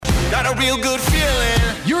got a real good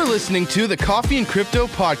feeling. You're listening to the Coffee and Crypto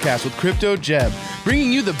Podcast with Crypto Jeb,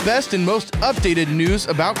 bringing you the best and most updated news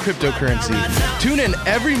about cryptocurrency. Tune in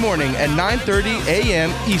every morning at 9:30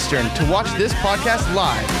 a.m. Eastern to watch this podcast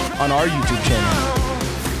live on our YouTube channel.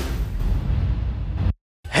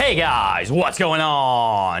 Hey guys, what's going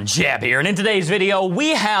on? Jeb here, and in today's video, we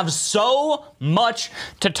have so much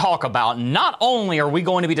to talk about. Not only are we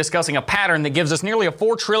going to be discussing a pattern that gives us nearly a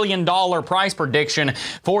 $4 trillion price prediction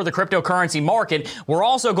for the cryptocurrency market, we're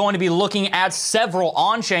also going to be looking at several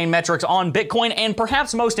on-chain metrics on Bitcoin, and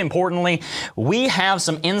perhaps most importantly, we have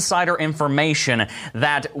some insider information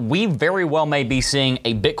that we very well may be seeing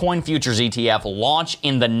a Bitcoin Futures ETF launch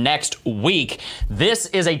in the next week. This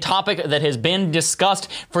is a topic that has been discussed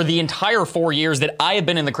for the entire 4 years that I have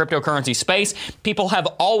been in the cryptocurrency space. People have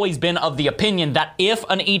always been of the opinion that if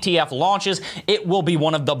an ETF launches, it will be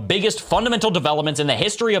one of the biggest fundamental developments in the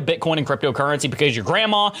history of Bitcoin and cryptocurrency, because your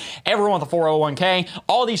grandma, everyone with a 401k,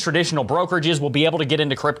 all these traditional brokerages will be able to get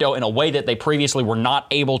into crypto in a way that they previously were not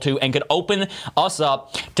able to, and could open us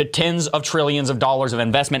up to tens of trillions of dollars of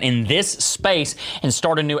investment in this space and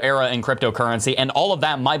start a new era in cryptocurrency. And all of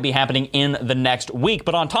that might be happening in the next week.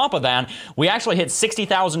 But on top of that, we actually hit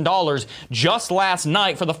 $60,000 just last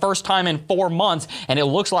night for the first time in 4 months, and it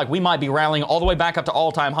looks like we might be rallying all the way back up to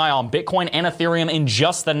all-time high on Bitcoin and Ethereum in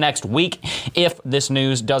just the next week if this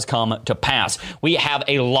news does come to pass. We have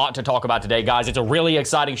a lot to talk about today, guys. It's a really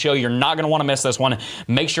exciting show. You're not going to want to miss this one.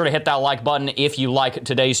 Make sure to hit that like button if you like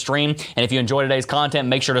today's stream, and if you enjoy today's content,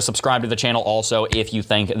 make sure to subscribe to the channel also if you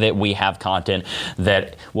think that we have content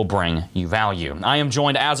that will bring you value. I am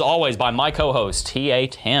joined, as always, by my co-host, T.A.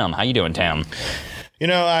 Tim. How you doing, Tim? You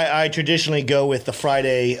know, I traditionally go with the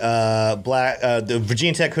Friday the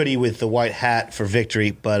Virginia Tech hoodie with the white hat for victory,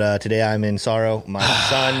 but today I'm in sorrow. My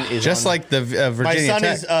son is just like the Virginia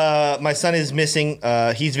Tech. My son is missing.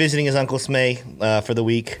 He's visiting his Uncle Smay for the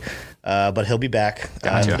week, but he'll be back.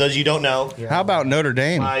 Gotcha. For those of you who don't know, How about Notre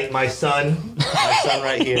Dame? my son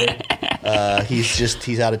right here.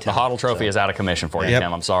 He's out of town. The HODL trophy is out of commission for you,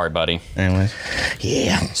 Tim. I'm sorry, buddy. Anyways.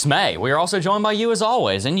 Yeah. Smay, we are also joined by you as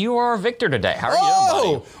always, and you are our victor today. How are you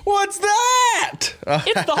doing, buddy? What's that?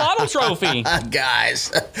 It's the HODL trophy.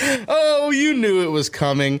 Guys. Oh, you knew it was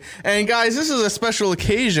coming. And guys, this is a special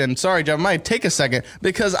occasion. Sorry, Jeff, I might take a second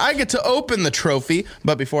because I get to open the trophy.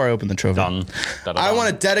 But before I open the trophy, I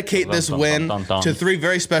want to dedicate this win to 3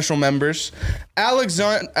 very special members.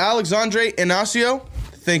 Alexandre Inacio,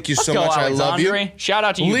 thank you so much. I love you. Shout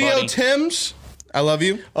out to you, Leo buddy. Timms, I love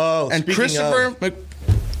you. Oh, and Christopher.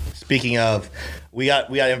 Speaking of, we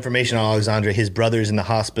got information on Alexandre. His brother's in the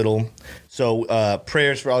hospital. So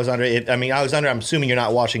prayers for Alexandre. Alexandre, I'm assuming you're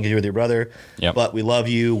not watching because you're with your brother. Yep. But we love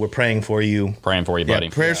you. We're praying for you. Praying for you, buddy.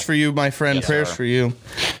 Prayers for you, my friend. Yes, prayers sir. for you.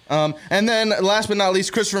 And then last but not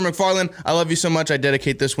least, Christopher McFarland, I love you so much. I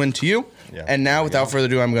dedicate this win to you. Yeah. And now, without further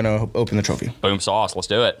ado, I'm going to open the trophy. Boom sauce. Let's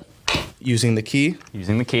do it. Using the key.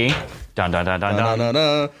 Using the key. Dun dun dun dun dun. Da,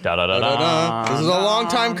 da, Da da da da. This is a long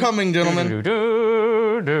time coming, gentlemen. Do,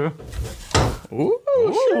 do, do.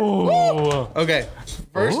 Ooh. Okay.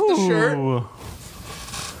 First, the shirt.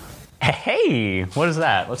 Hey, what is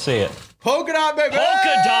that? Let's see it. Polka dot, baby.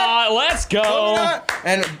 Polka dot. Let's go. Polka dot.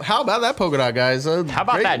 And how about that polka dot, guys? How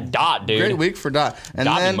about that dot, dude? Great week for dot. And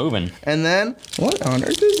Dot be then, moving. And then, what on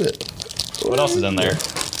earth is it? What else is in there?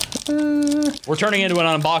 We're turning into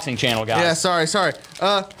an unboxing channel, guys. Yeah, sorry.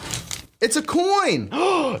 It's a coin.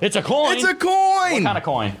 It's a coin. It's a coin. What kind of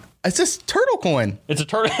coin? It's just turtle coin. It's a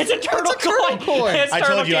turtle. It's a turtle coin. It's I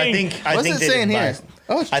Turtle told you. King. I What's think it they saying didn't here? buy-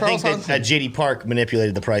 Oh, it's I Charles think that Hodgson. JD Park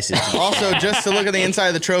manipulated the prices. Also, just to look at the inside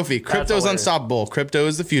of the trophy, crypto's hilarious. unstoppable. Crypto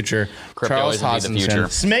is the future. Crypto Charles is indeed the future.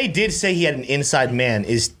 Hodgson. Smay did say he had an inside man.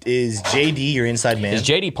 Is JD your inside man? Is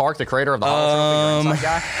JD Park the creator of the HODL trophy your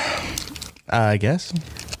inside guy? I guess.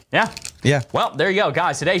 Yeah. Yeah. Well, there you go,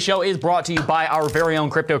 guys. Today's show is brought to you by our very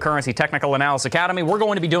own Cryptocurrency Technical Analysis Academy. We're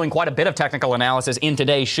going to be doing quite a bit of technical analysis in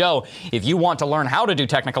today's show. If you want to learn how to do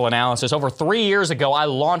technical analysis, over 3 years ago, I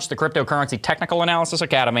launched the Cryptocurrency Technical Analysis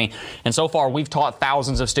Academy, and so far, we've taught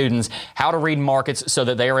thousands of students how to read markets so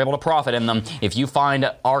that they are able to profit in them. If you find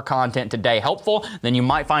our content today helpful, then you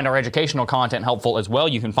might find our educational content helpful as well.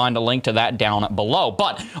 You can find a link to that down below.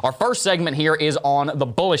 But our first segment here is on the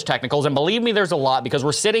bullish technicals, and believe me, there's a lot, because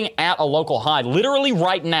we're sitting at a local high. Literally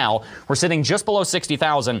right now, we're sitting just below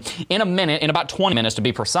 60,000. In a minute, in about 20 minutes to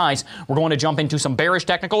be precise, we're going to jump into some bearish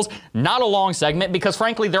technicals. Not a long segment because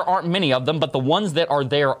frankly, there aren't many of them, but the ones that are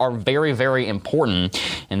there are very, very important.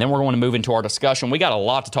 And then we're going to move into our discussion. We got a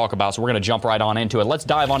lot to talk about, so we're going to jump right on into it. Let's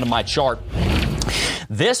dive onto my chart.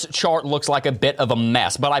 This chart looks like a bit of a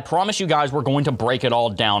mess, but I promise you guys we're going to break it all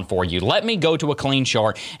down for you. Let me go to a clean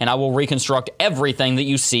chart and I will reconstruct everything that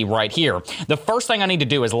you see right here. The first thing I need to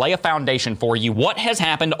do is lay a foundation for you. What has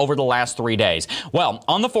happened over the last 3 days? Well,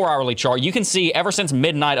 on the 4-hourly chart, you can see ever since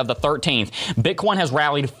midnight of the 13th, Bitcoin has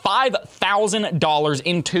rallied $5,000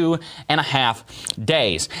 in 2.5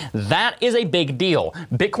 days. That is a big deal.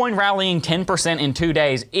 Bitcoin rallying 10% in 2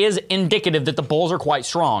 days is indicative that the bulls are quite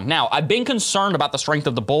strong. Now, I've been concerned about the strength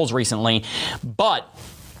of the bulls recently, but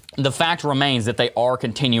the fact remains that they are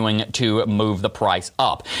continuing to move the price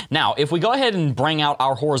up. Now, if we go ahead and bring out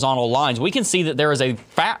our horizontal lines, we can see that there is a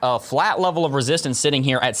flat level of resistance sitting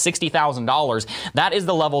here at $60,000. That is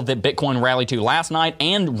the level that Bitcoin rallied to last night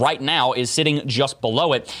and right now is sitting just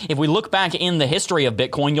below it. If we look back in the history of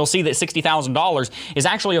Bitcoin, you'll see that $60,000 is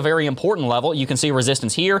actually a very important level. You can see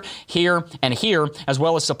resistance here, here, and here, as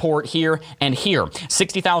well as support here and here.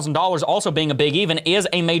 $60,000 also being a big even is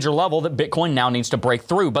a major level that Bitcoin now needs to break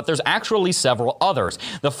through. But there's actually several others.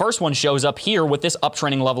 The first one shows up here with this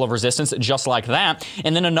uptrending level of resistance just like that,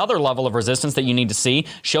 and then another level of resistance that you need to see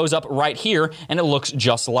shows up right here, and it looks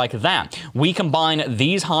just like that. We combine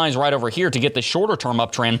these highs right over here to get the shorter term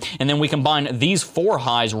uptrend, and then we combine these 4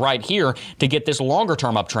 highs right here to get this longer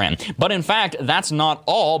term uptrend. But in fact, that's not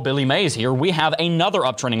all Billy Mays here. We have another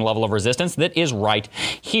uptrending level of resistance that is right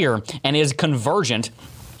here and is convergent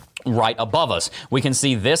right above us. We can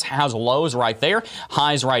see this has lows right there,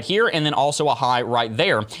 highs right here, and then also a high right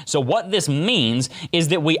there. So what this means is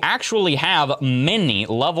that we actually have many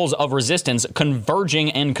levels of resistance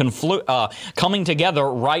converging and coming together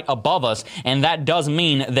right above us, and that does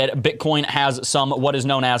mean that Bitcoin has some what is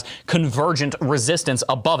known as convergent resistance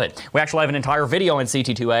above it. We actually have an entire video in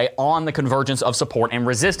CT2A on the convergence of support and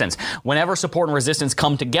resistance. Whenever support and resistance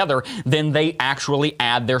come together, then they actually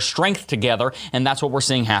add their strength together, and that's what we're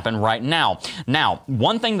seeing happen right now. Now,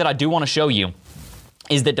 one thing that I do want to show you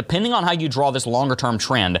is that depending on how you draw this longer term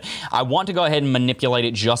trend, I want to go ahead and manipulate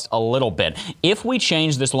it just a little bit. If we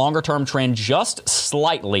change this longer term trend just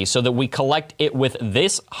slightly so that we collect it with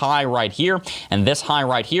this high right here and this high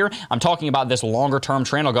right here, I'm talking about this longer term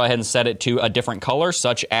trend. I'll go ahead and set it to a different color,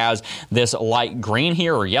 such as this light green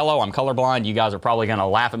here or yellow. I'm colorblind. You guys are probably going to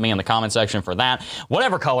laugh at me in the comment section for that.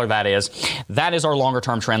 Whatever color that is our longer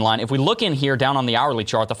term trend line. If we look in here down on the hourly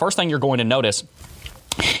chart, the first thing you're going to notice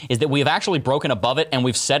is that we have actually broken above it and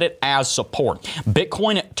we've set it as support.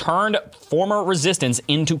 Bitcoin turned former resistance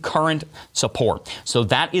into current support. So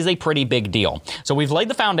that is a pretty big deal. So we've laid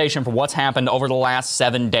the foundation for what's happened over the last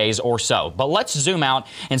 7 days or so. But let's zoom out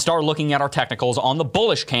and start looking at our technicals on the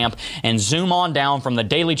bullish camp and zoom on down from the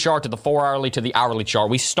daily chart to the 4-hourly to the hourly chart.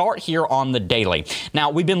 We start here on the daily. Now,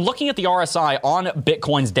 we've been looking at the RSI on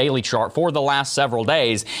Bitcoin's daily chart for the last several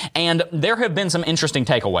days, and there have been some interesting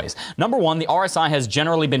takeaways. Number one, the RSI has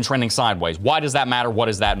generally been trending sideways. Why does that matter? What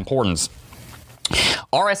is that importance?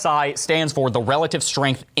 RSI stands for the Relative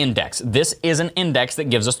Strength Index. This is an index that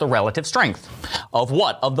gives us the relative strength of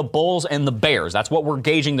what? Of the bulls and the bears. That's what we're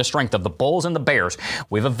gauging the strength of, the bulls and the bears.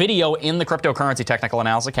 We have a video in the Cryptocurrency Technical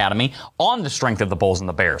Analysis Academy on the strength of the bulls and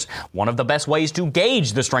the bears. One of the best ways to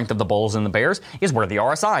gauge the strength of the bulls and the bears is where the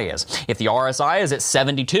RSI is. If the RSI is at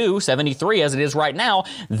 72, 73 as it is right now,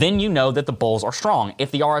 then you know that the bulls are strong.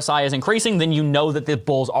 If the RSI is increasing, then you know that the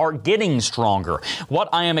bulls are getting stronger. What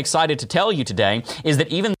I am excited to tell you today is that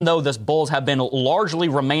even though the bulls have been largely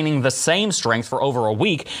remaining the same strength for over a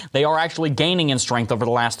week, they are actually gaining in strength over the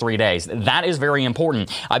last 3 days. That is very important.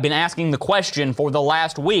 I've been asking the question for the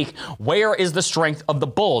last week, where is the strength of the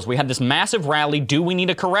bulls? We had this massive rally. Do we need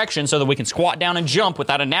a correction so that we can squat down and jump with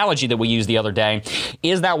that analogy that we used the other day?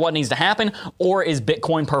 Is that what needs to happen? Or is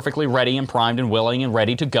Bitcoin perfectly ready and primed and willing and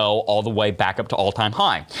ready to go all the way back up to all-time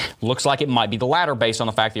high? Looks like it might be the latter based on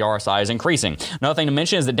the fact the RSI is increasing. Another thing to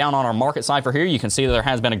mention is that down on our market cipher here, you can see that there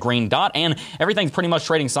has been a green dot and everything's pretty much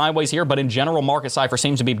trading sideways here, but in general, market cipher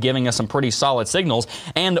seems to be giving us some pretty solid signals.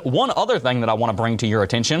 And one other thing that I want to bring to your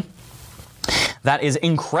attention that is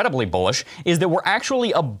incredibly bullish is that we're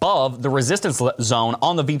actually above the resistance zone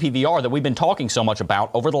on the VPVR that we've been talking so much about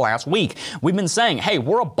over the last week. We've been saying, hey,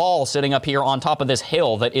 we're a ball sitting up here on top of this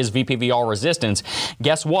hill that is VPVR resistance.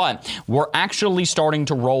 Guess what? We're actually starting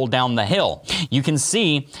to roll down the hill. You can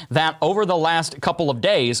see that over the last couple of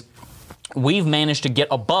days, we've managed to get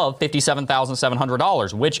above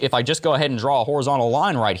 $57,700, which, if I just go ahead and draw a horizontal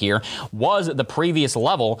line right here, was the previous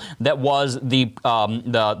level that was the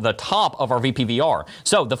top of our VPVR.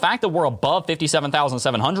 So the fact that we're above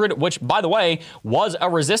 57,700, which, by the way, was a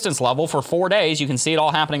resistance level for 4 days, you can see it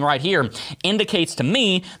all happening right here, indicates to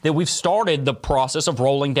me that we've started the process of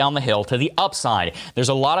rolling down the hill to the upside. There's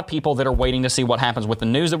a lot of people that are waiting to see what happens with the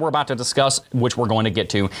news that we're about to discuss, which we're going to get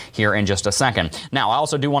to here in just a second. Now, I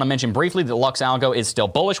also do want to mention briefly that Lux Algo is still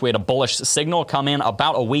bullish. We had a bullish signal come in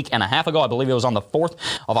about a week and a half ago. I believe it was on the 4th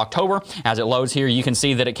of October. As it loads here, you can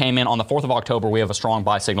see that it came in on the 4th of October. We have a strong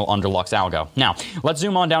buy signal under Lux Algo. Now, let's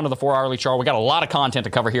zoom on down to the 4-hourly chart. We got a lot of content to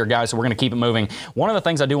cover here, guys, so we're going to keep it moving. One of the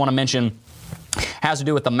things I do want to mention has to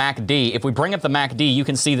do with the MACD. If we bring up the MACD, you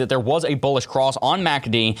can see that there was a bullish cross on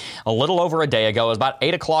MACD a little over a day ago. It was about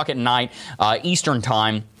 8 o'clock at night Eastern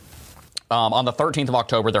time. On the 13th of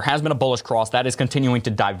October, there has been a bullish cross that is continuing to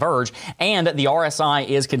diverge, and the RSI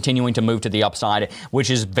is continuing to move to the upside, which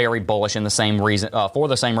is very bullish in the same reason, for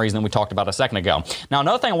the same reason that we talked about a second ago. Now,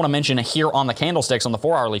 another thing I want to mention here on the candlesticks on the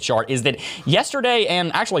 4-hourly chart is that yesterday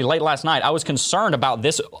and actually late last night, I was concerned about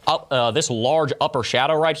this large upper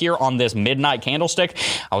shadow right here on this midnight candlestick.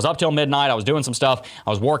 I was up till midnight. I was doing some stuff. I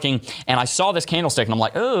was working, and I saw this candlestick, and I'm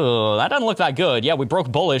like, oh, that doesn't look that good. Yeah, we broke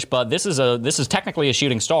bullish, but this is technically a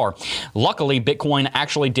shooting star. Luckily, Bitcoin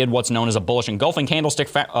actually did what's known as a bullish engulfing candlestick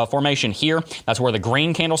formation here. That's where the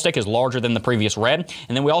green candlestick is larger than the previous red.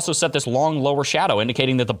 And then we also set this long lower shadow,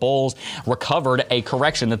 indicating that the bulls recovered a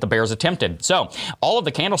correction that the bears attempted. So all of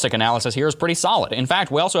the candlestick analysis here is pretty solid. In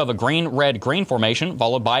fact, we also have a green-red-green formation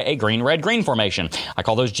followed by a green-red-green formation. I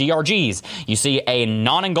call those GRGs. You see a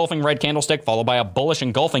non-engulfing red candlestick followed by a bullish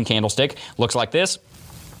engulfing candlestick. Looks like this.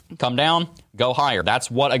 Come down, go higher.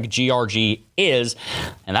 That's what a GRG is,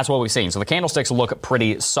 and that's what we've seen. So the candlesticks look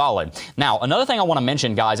pretty solid. Now, another thing I want to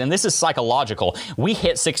mention, guys, and this is psychological, we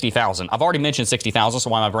hit 60,000. I've already mentioned 60,000, so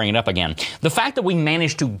why am I bringing it up again? The fact that we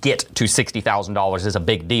managed to get to $60,000 is a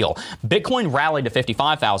big deal. Bitcoin rallied to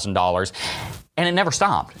 $55,000, and it never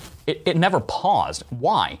stopped. It never paused.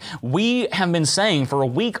 Why? We have been saying for a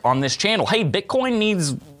week on this channel, hey,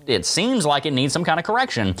 Bitcoin it seems like it needs some kind of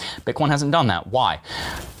correction. Bitcoin hasn't done that. Why?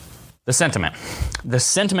 The sentiment. The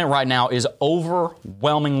sentiment right now is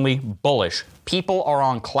overwhelmingly bullish. People are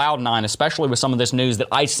on cloud nine, especially with some of this news that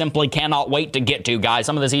I simply cannot wait to get to, guys.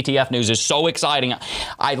 Some of this ETF news is so exciting.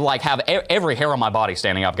 I have every hair on my body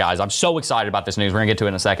standing up, guys. I'm so excited about this news. We're going to get to it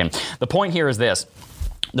in a second. The point here is this.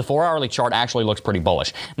 The 4-hourly chart actually looks pretty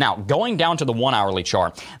bullish. Now, going down to the 1-hourly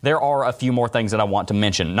chart, there are a few more things that I want to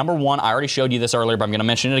mention. Number one, I already showed you this earlier, but I'm going to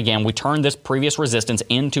mention it again. We turned this previous resistance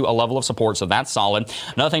into a level of support, so that's solid.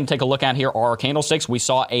 Another thing to take a look at here are our candlesticks. We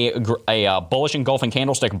saw a bullish engulfing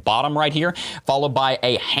candlestick bottom right here, followed by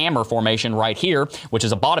a hammer formation right here, which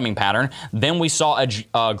is a bottoming pattern. Then we saw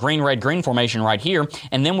a green-red-green formation right here,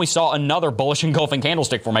 and then we saw another bullish engulfing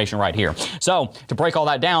candlestick formation right here. So, to break all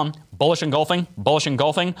that down, bullish engulfing,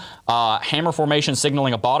 hammer formation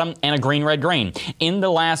signaling a bottom, and a green-red-green. In the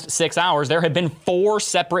last 6 hours, there have been 4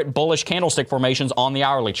 separate bullish candlestick formations on the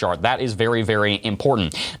hourly chart. That is very, very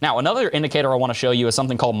important. Now, another indicator I want to show you is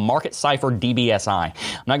something called Market Cipher DBSI.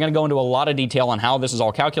 I'm not going to go into a lot of detail on how this is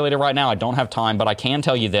all calculated right now. I don't have time, but I can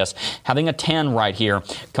tell you this. Having a 10 right here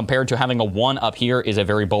compared to having a 1 up here is a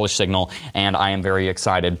very bullish signal, and I am very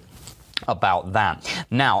excited about that.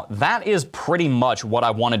 Now, that is pretty much what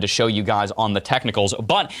I wanted to show you guys on the technicals,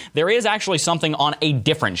 but there is actually something on a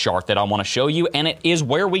different chart that I want to show you, and it is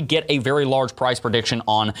where we get a very large price prediction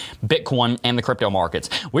on Bitcoin and the crypto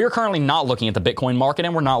markets. We are currently not looking at the Bitcoin market,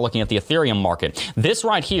 and we're not looking at the Ethereum market. This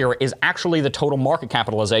right here is actually the total market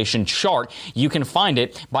capitalization chart. You can find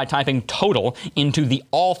it by typing total into the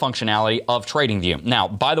all functionality of TradingView. Now,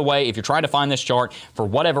 by the way, if you're trying to find this chart, for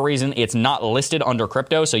whatever reason, it's not listed under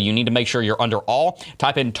crypto, so you need to make sure you're under all.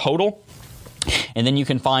 Type in total, and then you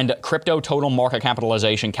can find crypto total market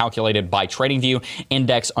capitalization calculated by TradingView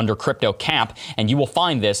index under crypto cap, and you will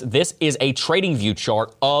find this. This is a TradingView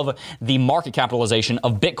chart of the market capitalization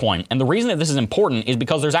of Bitcoin. And the reason that this is important is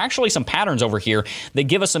because there's actually some patterns over here that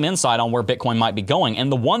give us some insight on where Bitcoin might be going.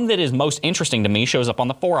 And the one that is most interesting to me shows up on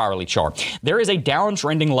the 4-hourly chart. There is a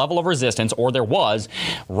downtrending level of resistance, or there was,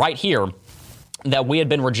 right here, that we had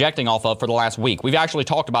been rejecting off of for the last week. We've actually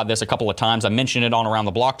talked about this a couple of times. I mentioned it on Around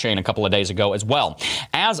the Blockchain a couple of days ago as well.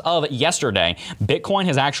 As of yesterday, Bitcoin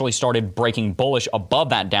has actually started breaking bullish above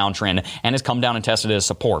that downtrend and has come down and tested as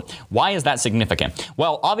support. Why is that significant?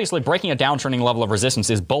 Well, obviously breaking a downtrending level of resistance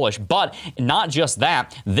is bullish, but not just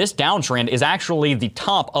that. This downtrend is actually the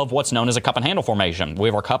top of what's known as a cup and handle formation. We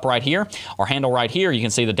have our cup right here, our handle right here. You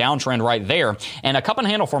can see the downtrend right there. And a cup and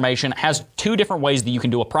handle formation has two different ways that you can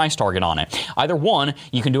do a price target on it. Either one,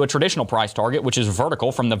 you can do a traditional price target, which is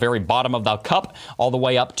vertical from the very bottom of the cup all the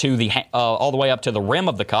way up to the rim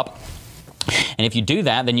of the cup. And if you do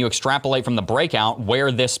that, then you extrapolate from the breakout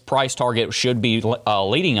where this price target should be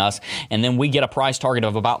leading us, and then we get a price target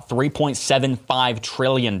of about $3.75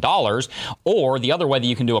 trillion. Or the other way that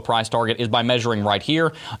you can do a price target is by measuring right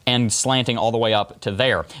here and slanting all the way up to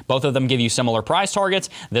there. Both of them give you similar price targets.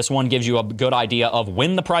 This one gives you a good idea of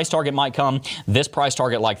when the price target might come. This price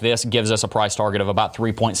target like this gives us a price target of about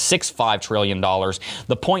 $3.65 trillion.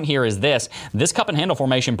 The point here is this cup and handle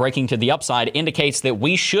formation breaking to the upside indicates that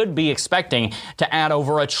we should be expecting to add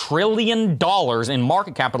over $1 trillion in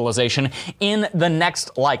market capitalization in the next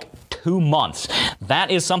 2 months.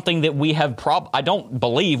 That is something that we have I don't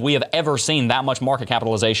believe we have ever seen that much market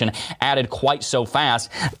capitalization added quite so fast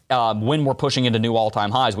when we're pushing into new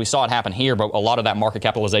all-time highs. We saw it happen here, but a lot of that market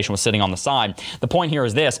capitalization was sitting on the side. The point here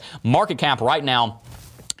is this: market cap right now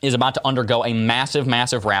is about to undergo a massive,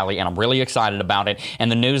 massive rally, and I'm really excited about it. And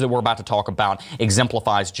the news that we're about to talk about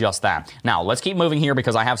exemplifies just that. Now, let's keep moving here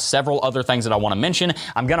because I have several other things that I want to mention.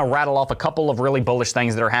 I'm going to rattle off a couple of really bullish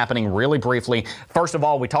things that are happening really briefly. First of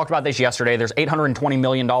all, we talked about this yesterday. There's $820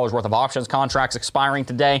 million worth of options contracts expiring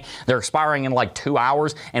today. They're expiring in 2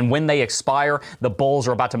 hours, and when they expire, the bulls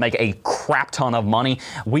are about to make a crap ton of money.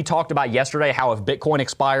 We talked about yesterday how if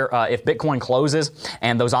Bitcoin closes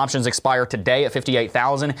and those options expire today at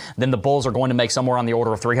 58,000, then the bulls are going to make somewhere on the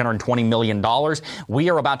order of $320 million. We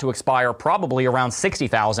are about to expire probably around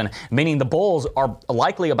 60,000, meaning the bulls are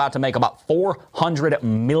likely about to make about $400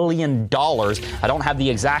 million. I don't have the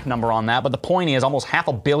exact number on that, but the point is almost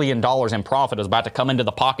 $500 million in profit is about to come into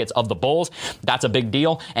the pockets of the bulls. That's a big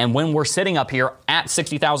deal. And when we're sitting up here at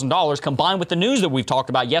 $60,000, combined with the news that we've talked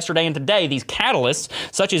about yesterday and today, these catalysts,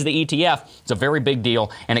 such as the ETF, it's a very big deal,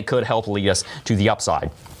 and it could help lead us to the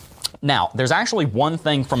upside. Now, there's actually one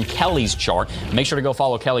thing from Kelly's chart. Make sure to go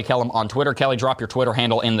follow Kelly Kellum on Twitter. Kelly, drop your Twitter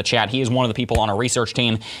handle in the chat. He is one of the people on our research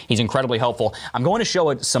team. He's incredibly helpful. I'm going to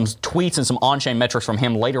show some tweets and some on-chain metrics from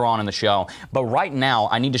him later on in the show. But right now,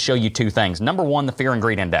 I need to show you two things. Number one, the Fear and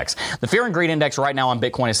Greed Index. The Fear and Greed Index right now on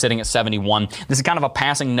Bitcoin is sitting at 71. This is kind of a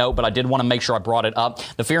passing note, but I did want to make sure I brought it up.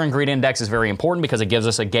 The Fear and Greed Index is very important because it gives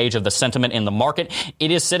us a gauge of the sentiment in the market. It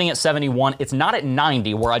is sitting at 71. It's not at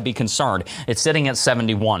 90 where I'd be concerned. It's sitting at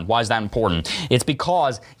 71. Why is that important? It's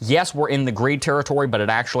because, yes, we're in the greed territory, but it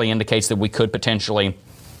actually indicates that we could potentially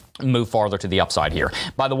move farther to the upside here.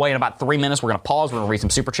 By the way, in about 3 minutes, we're going to pause. We're going to read some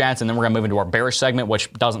super chats, and then we're going to move into our bearish segment,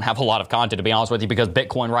 which doesn't have a lot of content, to be honest with you, because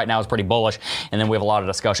Bitcoin right now is pretty bullish, and then we have a lot of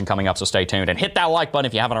discussion coming up, so stay tuned. And hit that like button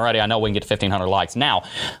if you haven't already. I know we can get to 1,500 likes. Now,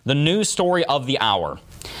 the news story of the hour.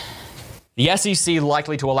 The SEC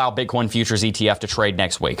likely to allow Bitcoin Futures ETF to trade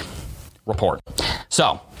next week. Report.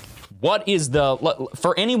 So, what is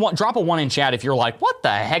for anyone, drop a 1 in chat if you're like, what the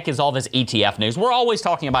heck is all this ETF news? We're always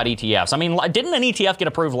talking about ETFs. I mean, didn't an ETF get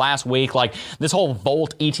approved last week? This whole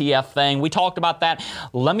Volt ETF thing, we talked about that.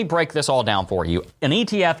 Let me break this all down for you. An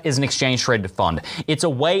ETF is an exchange traded fund. It's a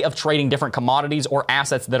way of trading different commodities or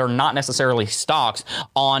assets that are not necessarily stocks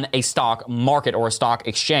on a stock market or a stock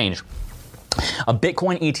exchange. A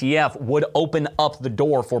Bitcoin ETF would open up the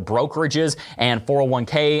door for brokerages and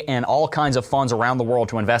 401k and all kinds of funds around the world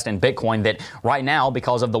to invest in Bitcoin that right now,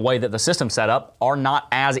 because of the way that the system's set up, are not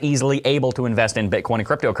as easily able to invest in Bitcoin and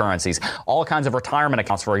cryptocurrencies. All kinds of retirement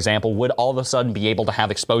accounts, for example, would all of a sudden be able to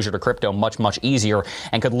have exposure to crypto much, much easier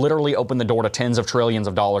and could literally open the door to tens of trillions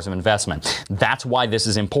of dollars of investment. That's why this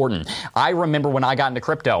is important. I remember when I got into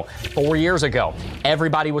crypto 4 years ago,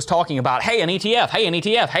 everybody was talking about, hey, an ETF, hey, an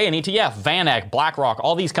ETF, hey, an ETF, VanEck, BlackRock,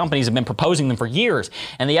 all these companies have been proposing them for years.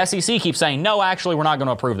 And the SEC keeps saying, no, actually, we're not going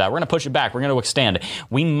to approve that. We're going to push it back. We're going to extend.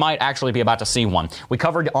 We might actually be about to see one. We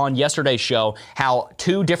covered on yesterday's show how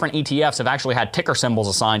 2 different ETFs have actually had ticker symbols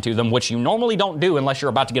assigned to them, which you normally don't do unless you're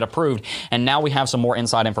about to get approved. And now we have some more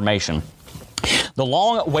inside information. The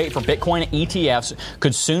long wait for Bitcoin ETFs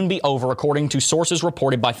could soon be over, according to sources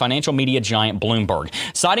reported by financial media giant Bloomberg.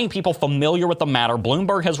 Citing people familiar with the matter,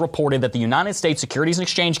 Bloomberg has reported that the United States Securities and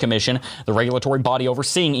Exchange Commission, the regulatory body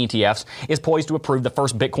overseeing ETFs, is poised to approve the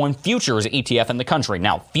first Bitcoin Futures ETF in the country.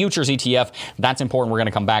 Now, Futures ETF, that's important. We're going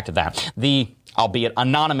to come back to that. The albeit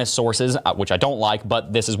anonymous sources, which I don't like,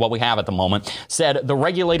 but this is what we have at the moment, said the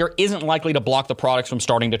regulator isn't likely to block the products from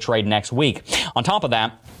starting to trade next week. On top of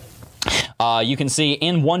that, you can see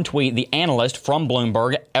in one tweet, the analyst from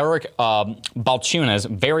Bloomberg, Eric Balchunas,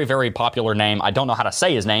 very, very popular name. I don't know how to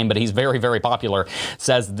say his name, but he's very, very popular,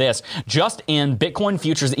 says this. Just in, Bitcoin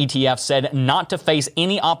Futures ETF said not to face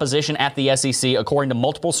any opposition at the SEC, according to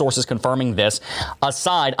multiple sources confirming this.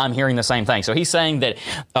 Aside, I'm hearing the same thing. So he's saying that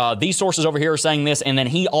these sources over here are saying this, and then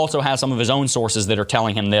he also has some of his own sources that are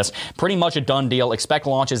telling him this. Pretty much a done deal. Expect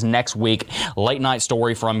launches next week. Late night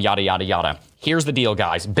story from yada, yada, yada. Here's the deal,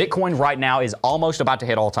 guys. Bitcoin right now is almost about to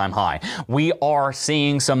hit all-time high. We are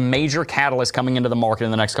seeing some major catalysts coming into the market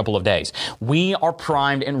in the next couple of days. We are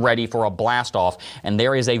primed and ready for a blast-off, and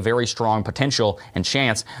there is a very strong potential and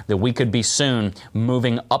chance that we could be soon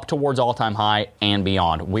moving up towards all-time high and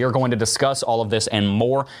beyond. We are going to discuss all of this and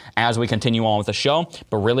more as we continue on with the show.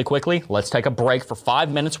 But really quickly, let's take a break for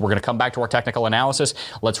 5 minutes. We're going to come back to our technical analysis.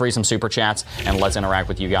 Let's read some super chats, and let's interact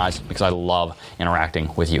with you guys because I love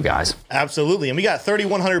interacting with you guys. Absolutely. And we got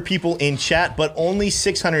 3,100 people in chat, but only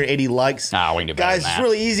 680 likes. We can do better Guys, than that. it's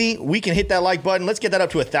really easy. We can hit that like button. Let's get that up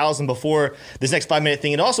to 1,000 before this next 5-minute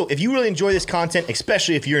thing. And also, if you really enjoy this content,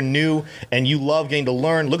 especially if you're new and you love getting to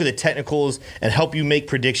learn, look at the technicals, and help you make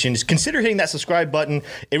predictions, consider hitting that subscribe button.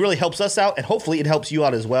 It really helps us out, and hopefully it helps you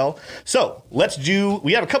out as well. So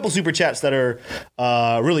we have a couple super chats that are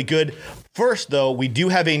really good. First, though, we do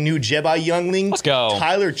have a new Jedi youngling. Let's go.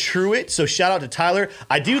 Tyler Truitt. So shout out to Tyler.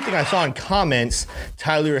 I do think I saw in comments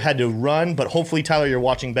Tyler had to run, but hopefully, Tyler, you're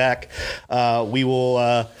watching back. We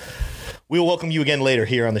will welcome you again later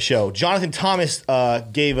here on the show. Jonathan Thomas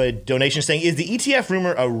gave a donation saying, is the ETF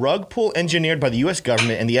rumor a rug pull engineered by the U.S.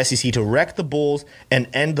 government and the SEC to wreck the bulls and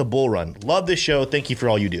end the bull run? Love this show. Thank you for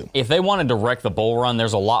all you do. If they wanted to wreck the bull run,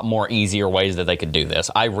 there's a lot more easier ways that they could do this.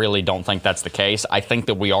 I really don't think that's the case. I think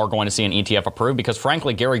that we are going to see an ETF approved because,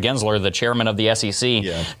 frankly, Gary Gensler, the chairman of the SEC,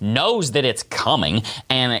 knows that it's coming,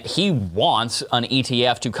 and he wants an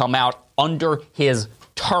ETF to come out under his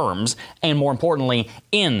terms, and more importantly,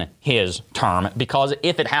 in his term, because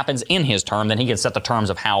if it happens in his term, then he can set the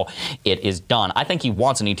terms of how it is done. I think he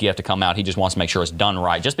wants an ETF to come out. He just wants to make sure it's done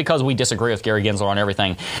right. Just because we disagree with Gary Gensler on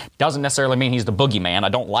everything doesn't necessarily mean he's the boogeyman. I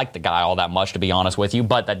don't like the guy all that much, to be honest with you,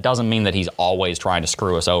 but that doesn't mean that he's always trying to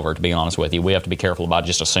screw us over, to be honest with you. We have to be careful about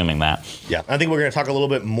just assuming that. Yeah, I think we're going to talk a little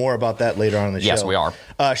bit more about that later on in the show. Yes, we are.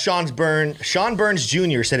 Sean Burns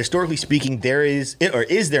Jr. said, historically speaking,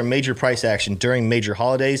 is there major price action during major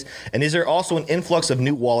holidays? And is there also an influx of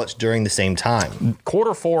new wallets during the same time?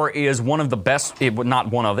 Quarter four is one of the best,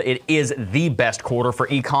 it is the best quarter for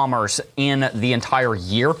e-commerce in the entire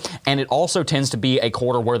year. And it also tends to be a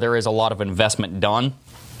quarter where there is a lot of investment done.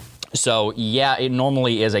 So, yeah, it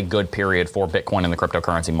normally is a good period for Bitcoin in the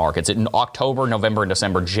cryptocurrency markets. In October, November, and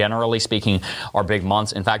December, generally speaking, are big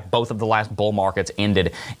months. In fact, both of the last bull markets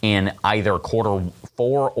ended in either quarter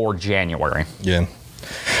four or January. Yeah.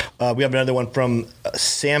 We have another one from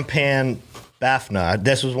Sampan Bafna.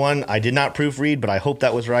 This was one I did not proofread, but I hope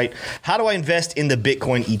that was right. How do I invest in the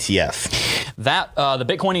Bitcoin ETF? The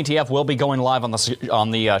Bitcoin ETF will be going live on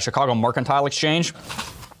the Chicago Mercantile Exchange.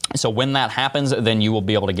 So when that happens, then you will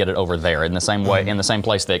be able to get it over there in the same way, in the same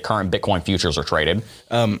place that current Bitcoin futures are traded.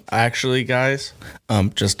 Actually, guys,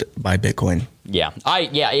 just buy Bitcoin.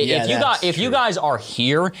 If you guys are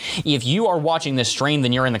here, if you are watching this stream,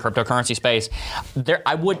 then you're in the cryptocurrency space.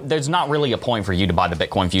 There's not really a point for you to buy the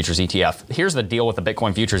Bitcoin Futures ETF. Here's the deal with the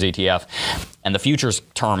Bitcoin Futures ETF, and the futures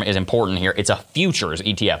term is important here. It's a futures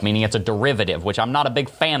ETF, meaning it's a derivative, which I'm not a big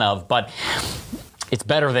fan of, but it's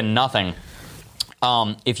better than nothing.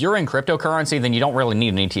 If you're in cryptocurrency, then you don't really need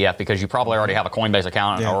an ETF because you probably already have a Coinbase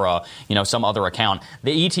account or some other account.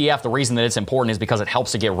 The ETF, the reason that it's important is because it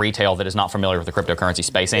helps to get retail that is not familiar with the cryptocurrency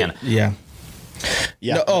space in. Yeah.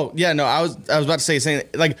 I was about to say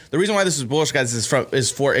like the reason why this is bullish, guys,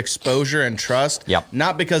 is for exposure and trust. Yep.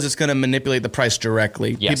 Not because it's going to manipulate the price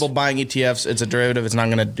directly. Yes. People buying ETFs, it's a derivative. It's not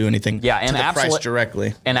going to do anything to the price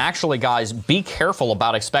directly. And actually, guys, be careful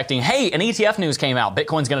about expecting, hey, an ETF news came out,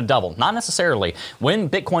 Bitcoin's going to double. Not necessarily. When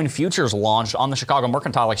Bitcoin Futures launched on the Chicago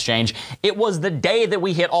Mercantile Exchange, it was the day that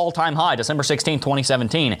we hit all-time high, December 16,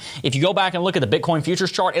 2017. If you go back and look at the Bitcoin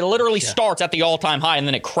Futures chart, it literally starts at the all-time high, and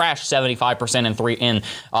then it crashed 75% in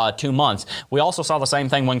 2 months. We also saw the same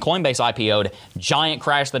thing when Coinbase IPO'd, giant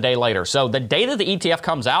crash the day later. So the day that the ETF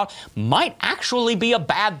comes out might actually be a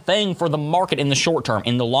bad thing for the market in the short term.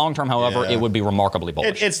 In the long term, however, it would be remarkably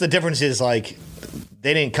bullish. It's the difference is like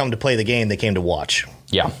they didn't come to play the game, they came to watch.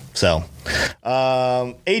 Yeah. So,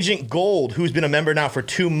 Agent Gold, who's been a member now for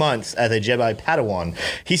 2 months as a Jedi Padawan,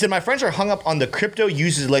 he said, my friends are hung up on the crypto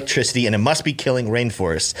uses electricity and it must be killing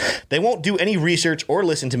rainforests. They won't do any research or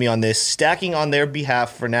listen to me on this, stacking on their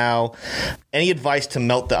behalf for now. Any advice to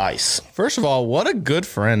melt the ice? First of all, what a good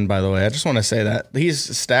friend, by the way. I just want to say that.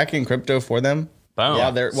 He's stacking crypto for them. Boom.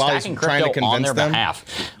 While he's trying to convince on their them. behalf.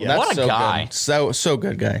 Yeah. What a guy. Good. So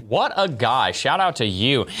good guy. What a guy. Shout out to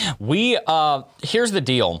you. Here's the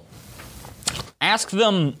deal. Ask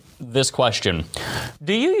them this question.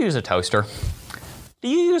 Do you use a toaster? Do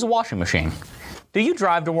you use a washing machine? Do you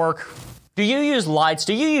drive to work? Do you use lights?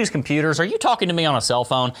 Do you use computers? Are you talking to me on a cell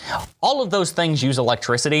phone? All of those things use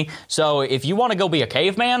electricity. So if you want to go be a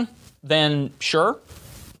caveman, then sure.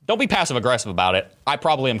 Don't be passive-aggressive about it. I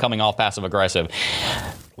probably am coming off passive-aggressive.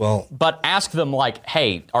 Well, but ask them like,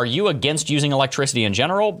 hey, are you against using electricity in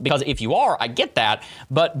general? Because if you are, I get that.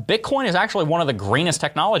 But Bitcoin is actually one of the greenest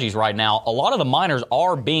technologies right now. A lot of the miners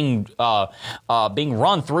are being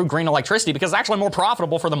run through green electricity because it's actually more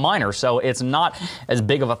profitable for the miners. So it's not as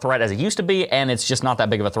big of a threat as it used to be, and it's just not that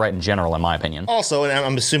big of a threat in general, in my opinion. Also, and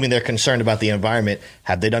I'm assuming they're concerned about the environment.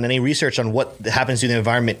 Have they done any research on what happens to the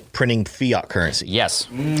environment printing fiat currency? Yes,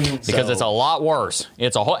 because it's a lot worse.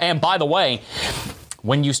 And by the way,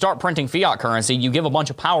 when you start printing fiat currency, you give a bunch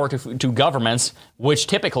of power to governments, which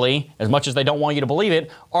typically, as much as they don't want you to believe it,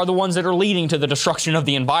 are the ones that are leading to the destruction of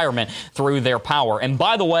the environment through their power. And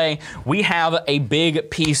by the way, we have a big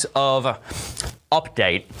piece of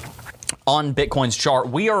update on Bitcoin's chart.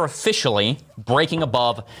 We are officially breaking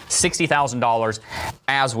above $60,000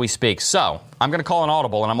 as we speak. So I'm going to call an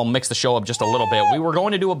audible, and I'm going to mix the show up just a little bit. We were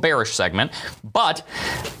going to do a bearish segment, but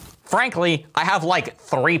frankly, I have like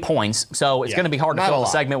 3 points, so it's going to be hard to fill the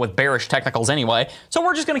segment with bearish technicals anyway. So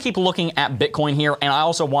we're just going to keep looking at Bitcoin here, and I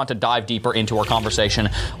also want to dive deeper into our conversation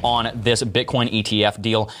on this Bitcoin ETF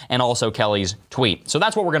deal and also Kelly's tweet. So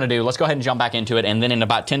that's what we're going to do. Let's go ahead and jump back into it, and then in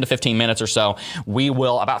about 10 to 15 minutes or so,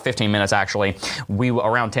 about 15 minutes actually,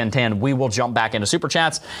 around 10:10, we will jump back into Super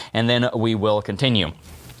Chats, and then we will continue.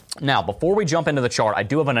 Now, before we jump into the chart, I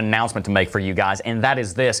do have an announcement to make for you guys, and that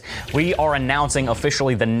is this. We are announcing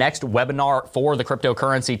officially the next webinar for the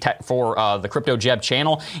cryptocurrency, the Crypto Jeb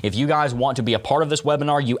channel. If you guys want to be a part of this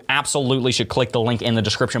webinar, you absolutely should click the link in the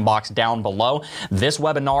description box down below. This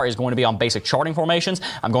webinar is going to be on basic charting formations.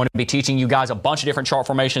 I'm going to be teaching you guys a bunch of different chart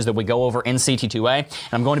formations that we go over in CT2A, and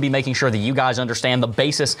I'm going to be making sure that you guys understand the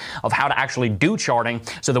basis of how to actually do charting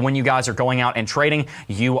so that when you guys are going out and trading,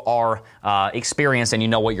 you are experienced and you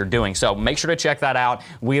know what you're doing. So make sure to check that out.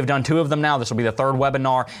 We have done 2 of them now. This will be the 3rd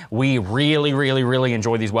webinar. We really, really, really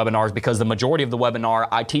enjoy these webinars because the majority of the webinar,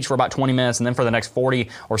 I teach for about 20 minutes, and then for the next 40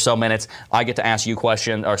 or so minutes, I get to ask you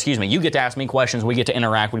questions, you get to ask me questions. We get to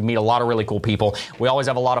interact. We meet a lot of really cool people. We always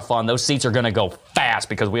have a lot of fun. Those seats are going to go fast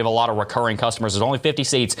because we have a lot of recurring customers. There's only 50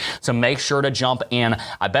 seats, so make sure to jump in.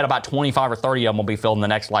 I bet about 25 or 30 of them will be filled in the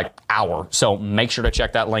next hour. So make sure to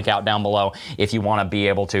check that link out down below if you want to be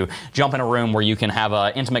able to jump in a room where you can have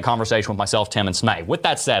an intimate conversation with myself, Tim, and Smay. With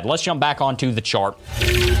that said, let's jump back onto the chart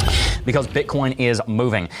because Bitcoin is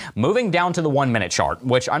moving down to the 1-minute chart,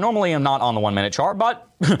 which I normally am not on the 1-minute chart, but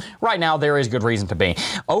right now there is good reason to be.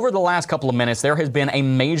 Over the last couple of minutes, there has been a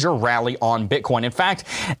major rally on Bitcoin. In fact,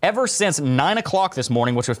 ever since 9 o'clock this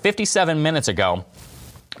morning, which was 57 minutes ago,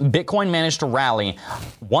 Bitcoin managed to rally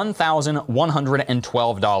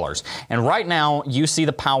 $1,112. And right now, you see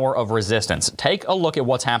the power of resistance. Take a look at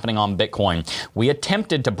what's happening on Bitcoin. We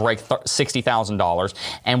attempted to break $60,000,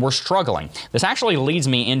 and we're struggling. This actually leads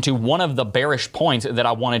me into one of the bearish points that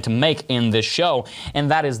I wanted to make in this show, and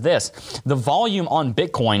that is this. The volume on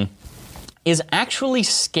Bitcoin is actually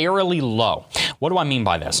scarily low. What do I mean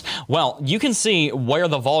by this? Well, you can see where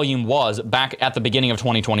the volume was back at the beginning of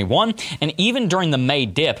 2021 and even during the May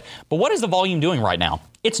dip. But what is the volume doing right now?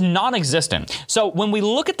 It's non-existent. So when we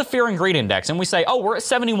look at the Fear and Greed Index and we say, oh, we're at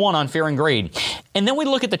 71 on Fear and Greed, and then we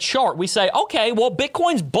look at the chart, we say, okay, well,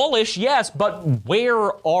 Bitcoin's bullish, yes, but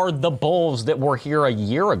where are the bulls that were here a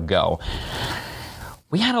year ago?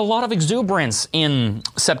 We had a lot of exuberance in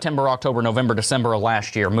September, October, November, December of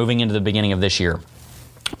last year, moving into the beginning of this year.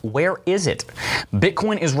 Where is it?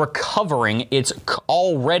 Bitcoin is recovering its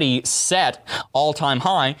already set all-time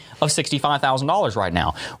high of $65,000 right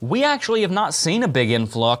now. We actually have not seen a big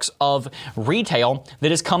influx of retail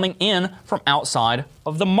that is coming in from outside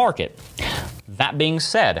of the market. That being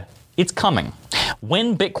said, it's coming.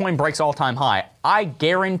 When Bitcoin breaks all-time high, I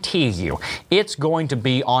guarantee you it's going to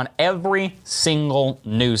be on every single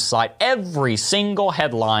news site. Every single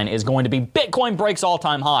headline is going to be Bitcoin breaks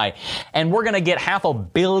all-time high. And we're going to get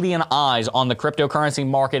 500 million eyes on the cryptocurrency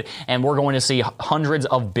market, and we're going to see hundreds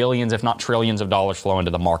of billions, if not trillions of dollars flow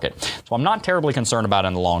into the market. So I'm not terribly concerned about it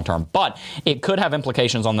in the long term, but it could have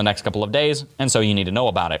implications on the next couple of days, and so you need to know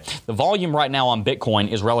about it. The volume right now on Bitcoin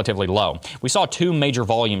is relatively low. We saw two major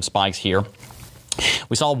volume spikes here.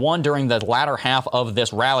 We saw one during the latter half of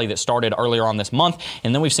this rally that started earlier on this month,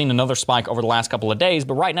 and then we've seen another spike over the last couple of days,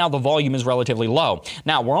 but right now the volume is relatively low.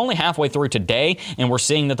 Now, we're only halfway through today, and we're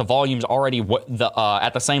seeing that the volume's already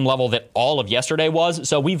at the same level that all of yesterday was,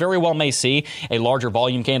 so we very well may see a larger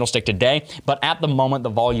volume candlestick today, but at the moment, the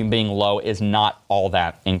volume being low is not all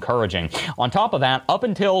that encouraging. On top of that, up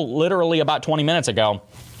until literally about 20 minutes ago,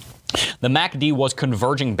 the MACD was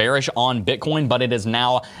converging bearish on Bitcoin, but it is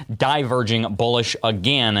now diverging bullish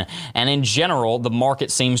again. And in general, the market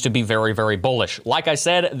seems to be very, very bullish. Like I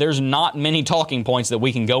said, there's not many talking points that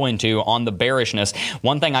we can go into on the bearishness.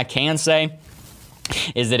 One thing I can say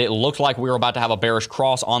is that it looks like we're about to have a bearish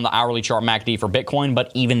cross on the hourly chart MACD for Bitcoin, but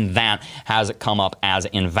even that has come up as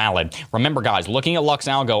invalid. Remember, guys, looking at Lux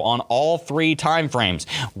Algo on all three time frames,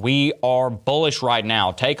 we are bullish right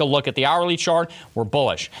now. Take a look at the hourly chart, we're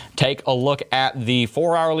bullish. Take a look at the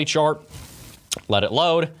 4-hourly chart, let it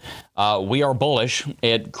load. We are bullish.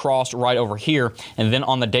 It crossed right over here. And then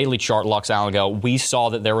on the daily chart, Lux Algo, we saw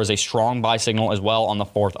that there was a strong buy signal as well on the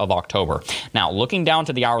 4th of October. Now, looking down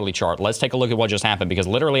to the hourly chart, let's take a look at what just happened, because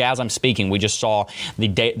literally as I'm speaking, we just saw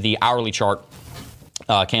the hourly chart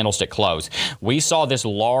candlestick close. We saw this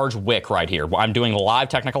large wick right here. I'm doing live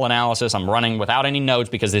technical analysis. I'm running without any notes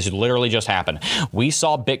because this literally just happened. We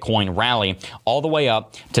saw Bitcoin rally all the way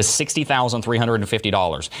up to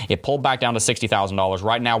 $60,350. It pulled back down to $60,000.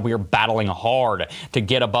 Right now, we're battling hard to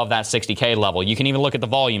get above that 60K level. You can even look at the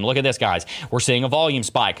volume. Look at this, guys. We're seeing a volume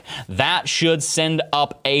spike. That should send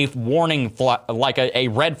up a warning, like a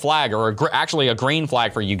red flag, or actually a green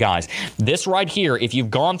flag for you guys. This right here, if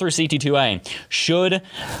you've gone through CT2A, should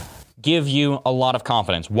give you a lot of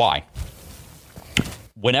confidence. Why?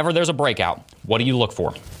 Whenever there's a breakout, what do you look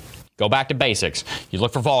for? Go back to basics. You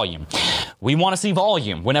look for volume. We want to see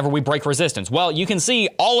volume whenever we break resistance. Well, you can see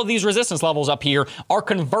all of these resistance levels up here are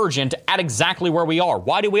convergent at exactly where we are.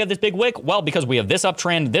 Why do we have this big wick? Well, because we have this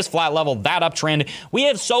uptrend, this flat level, that uptrend. We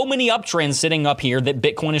have so many uptrends sitting up here that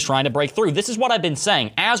Bitcoin is trying to break through. This is what I've been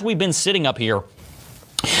saying. As we've been sitting up here,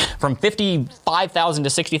 from $55,000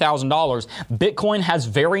 to $60,000, Bitcoin has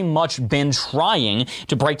very much been trying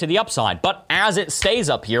to break to the upside. But as it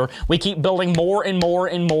stays up here, we keep building more and more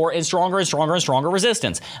and more and stronger and stronger and stronger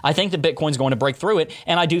resistance. I think that Bitcoin's going to break through it,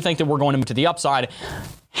 and I do think that we're going to move to the upside.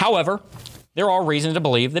 However, there are reasons to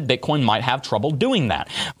believe that Bitcoin might have trouble doing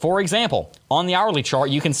that. For example, on the hourly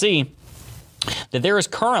chart, you can see that there is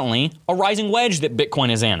currently a rising wedge that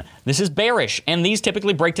Bitcoin is in. This is bearish, and these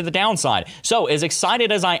typically break to the downside. So as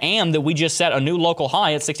excited as I am that we just set a new local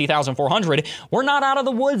high at 60,400, we're not out of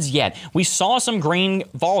the woods yet. We saw some green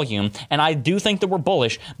volume, and I do think that we're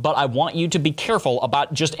bullish, but I want you to be careful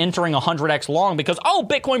about just entering 100x long because, oh,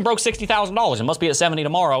 Bitcoin broke $60,000. It must be at 70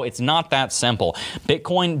 tomorrow. It's not that simple.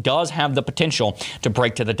 Bitcoin does have the potential to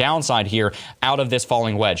break to the downside here out of this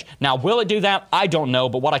falling wedge. Now, will it do that? I don't know,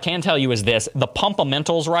 but what I can tell you is this. The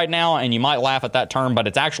pumpamentals right now, and you might laugh at that term, but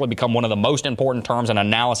it's actually become one of the most important terms in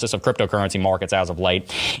analysis of cryptocurrency markets as of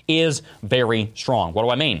late, is very strong. What do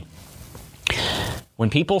I mean? When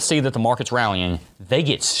people see that the market's rallying, they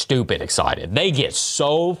get stupid excited. They get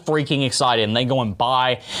so freaking excited, and they go and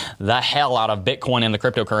buy the hell out of Bitcoin in the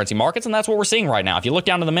cryptocurrency markets, and that's what we're seeing right now. If you look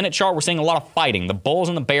down to the minute chart, we're seeing a lot of fighting. The bulls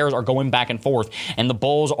and the bears are going back and forth, and the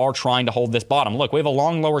bulls are trying to hold this bottom. Look, we have a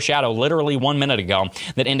long lower shadow literally 1 minute ago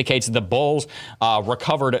that indicates that the bulls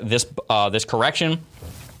recovered this correction,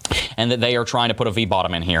 and that they are trying to put a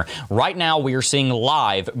V-bottom in here. Right now, we are seeing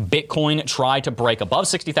live Bitcoin try to break above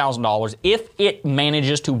 $60,000 if it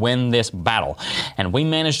manages to win this battle. And we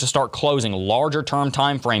manage to start closing larger term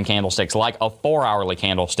time frame candlesticks like a 4-hourly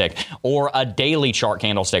candlestick or a daily chart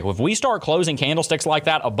candlestick. If we start closing candlesticks like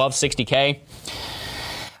that above 60K,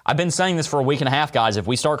 I've been saying this for a week and a half, guys. If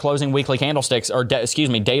we start closing weekly candlesticks, or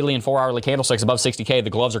daily and 4-hourly candlesticks above 60K, the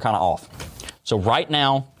gloves are kind of off. So right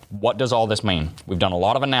now, what does all this mean? We've done a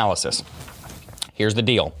lot of analysis. Here's the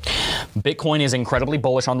deal. Bitcoin is incredibly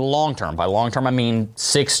bullish on the long term. By long term, I mean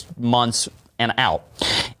 6 months and out.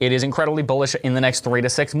 it is incredibly bullish in the next 3 to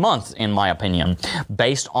 6 months, in my opinion,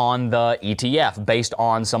 based on the ETF, based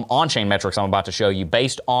on some on-chain metrics I'm about to show you,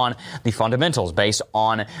 based on the fundamentals, based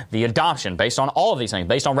on the adoption, based on all of these things,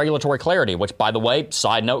 based on regulatory clarity, which, by the way,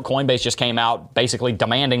 side note, Coinbase just came out basically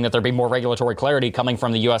demanding that there be more regulatory clarity coming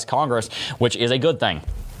from the U.S. Congress, which is a good thing.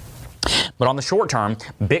 But on the short term,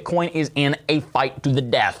 Bitcoin is in a fight to the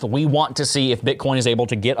death. We want to see if Bitcoin is able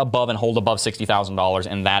to get above and hold above $60,000,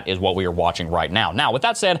 and that is what we are watching right now. Now, with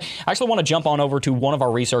that said, I actually want to jump on over to one of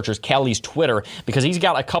our researchers, Kelly's Twitter, because he's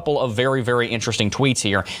got a couple of very, very interesting tweets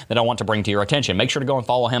here that I want to bring to your attention. Make sure to go and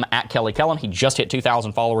follow him at Kelly Kellen. He just hit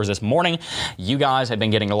 2,000 followers this morning. You guys have been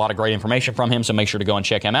getting a lot of great information from him, so make sure to go and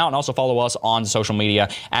check him out. And also follow us on social media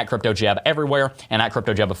at CryptoJeb everywhere and at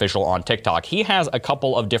CryptoJeb Official on TikTok. He has a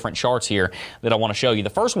couple of different charts here that I want to show you. The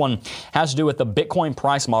first one has to do with the Bitcoin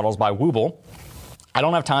price models by Wooble. I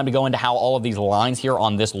don't have time to go into how all of these lines here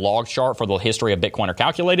on this log chart for the history of Bitcoin are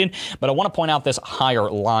calculated, but I want to point out this higher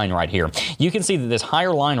line right here. You can see that this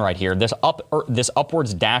higher line right here, this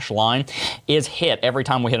upwards dash line, is hit every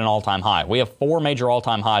time we hit an all-time high. We have 4 major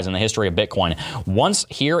all-time highs in the history of Bitcoin. Once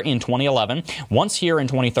here in 2011, once here in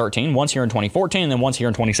 2013, once here in 2014, and then once here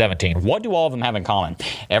in 2017. What do all of them have in common?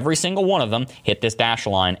 Every single one of them hit this dash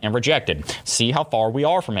line and rejected. See how far we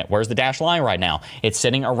are from it. Where's the dash line right now? It's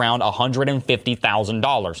sitting around $150,000.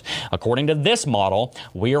 According to this model,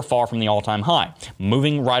 we are far from the all-time high.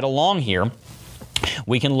 Moving right along here,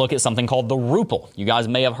 we can look at something called the Rupel. You guys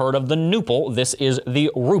may have heard of the Nupel. This is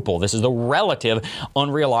the Rupel. This is the relative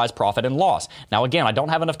unrealized profit and loss. Now, again, I don't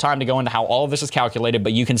have enough time to go into how all of this is calculated,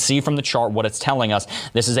 but you can see from the chart what it's telling us.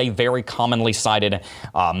 This is a very commonly cited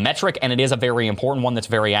metric, and it is a very important one that's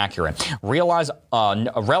very accurate. Relative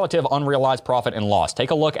unrealized profit and loss.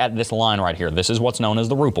 Take a look at this line right here. This is what's known as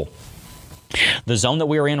the Rupel. The zone that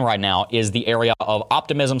we are in right now is the area of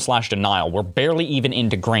optimism/denial. We're barely even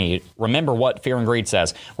into greed. Remember what Fear and Greed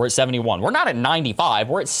says. We're at 71. We're not at 95.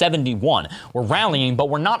 We're at 71. We're rallying, but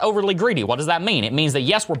we're not overly greedy. What does that mean? It means that,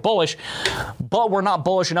 yes, we're bullish, but we're not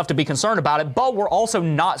bullish enough to be concerned about it. But we're also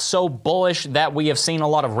not so bullish that we have seen a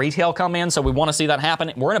lot of retail come in, so we want to see that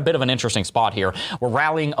happen. We're in a bit of an interesting spot here. We're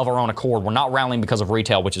rallying of our own accord. We're not rallying because of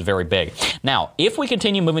retail, which is very big. Now, if we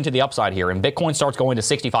continue moving to the upside here and Bitcoin starts going to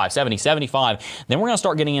 65, 70, 75, then we're going to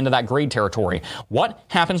start getting into that greed territory. What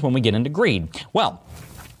happens when we get into greed? Well,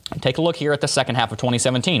 take a look here at the second half of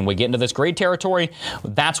 2017. We get into this greed territory.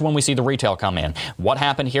 That's when we see the retail come in. What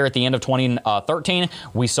happened here at the end of 2013?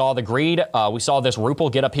 We saw the greed. We saw this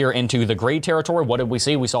Rupel get up here into the greed territory. What did we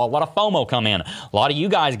see? We saw a lot of FOMO come in. A lot of you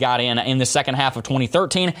guys got in the second half of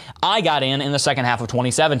 2013. I got in the second half of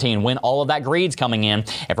 2017 when all of that greed's coming in.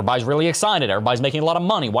 Everybody's really excited. Everybody's making a lot of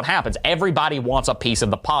money. What happens? Everybody wants a piece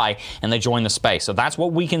of the pie and they join the space. So that's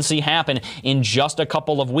what we can see happen in just a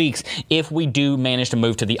couple of weeks if we do manage to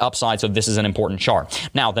move to the upside. So this is an important chart.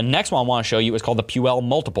 Now, the next one I want to show you is called the Puel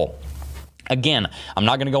multiple. Again, I'm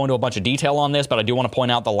not going to go into a bunch of detail on this, but I do want to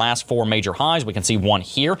point out the last 4 major highs. We can see one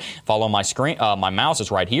here. Follow my screen. My mouse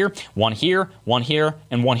is right here. One here,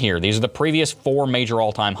 and one here. These are the previous 4 major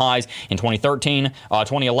all-time highs in 2013,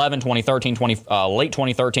 2011, 2013, late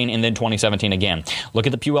 2013, and then 2017 again. Look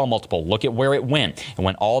at the Puel multiple. Look at where it went. It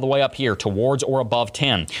went all the way up here towards or above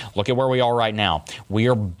 10. Look at where we are right now. We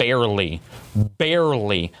are barely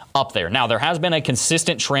up there. Now, there has been a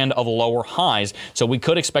consistent trend of lower highs, so we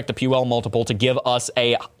could expect the Puel multiple to give us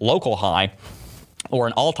a local high or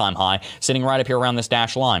an all-time high sitting right up here around this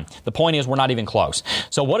dash line. The point is we're not even close.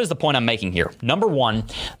 So what is the point I'm making here? Number one,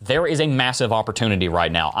 there is a massive opportunity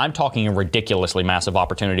right now. I'm talking a ridiculously massive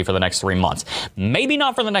opportunity for the next 3 months. Maybe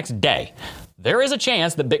not for the next day. There is a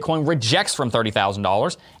chance that Bitcoin rejects from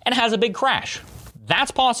 $30,000 and has a big crash.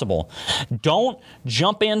 That's possible. Don't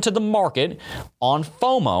jump into the market on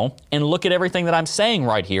FOMO and look at everything that I'm saying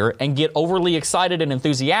right here and get overly excited and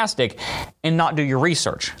enthusiastic and not do your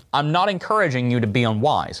research. I'm not encouraging you to be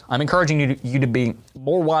unwise. I'm encouraging you to be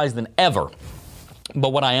more wise than ever.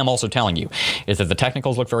 But what I am also telling you is that the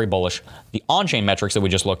technicals look very bullish. The on-chain metrics that we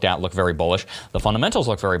just looked at look very bullish. The fundamentals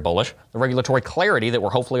look very bullish. The regulatory clarity that we're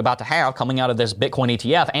hopefully about to have coming out of this Bitcoin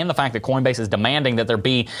ETF and the fact that Coinbase is demanding that there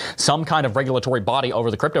be some kind of regulatory body over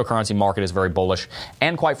the cryptocurrency market is very bullish.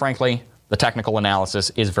 And quite frankly, the technical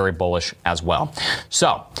analysis is very bullish as well.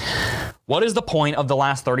 So, what is the point of the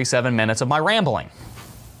last 37 minutes of my rambling?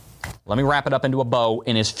 Let me wrap it up into a bow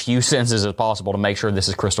in as few sentences as possible to make sure this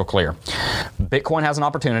is crystal clear. Bitcoin has an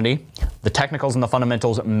opportunity. The technicals and the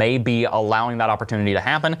fundamentals may be allowing that opportunity to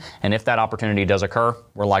happen. And if that opportunity does occur,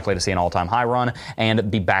 we're likely to see an all-time high run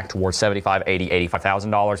and be back towards $75,000, $80,000,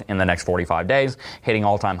 $85,000 in the next 45 days, hitting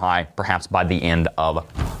all-time high perhaps by the end of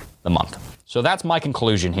the month. So that's my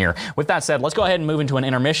conclusion here. With that said, let's go ahead and move into an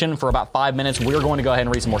intermission for about 5 minutes. We're going to go ahead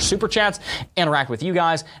and read some more super chats, interact with you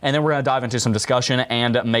guys, and then we're going to dive into some discussion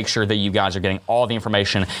and make sure that you guys are getting all the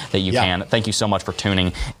information that you can. Thank you so much for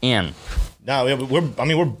tuning in. No,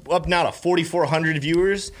 we're up now to 4,400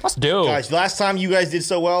 viewers. Let's do. Guys, last time you guys did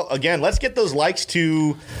so well. Again, let's get those likes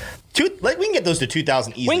to... we can get those to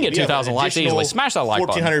 2,000 easily. We can get 2,000 likes easily. Smash that like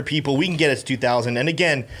button. 1,400 people. We can get it to 2,000. And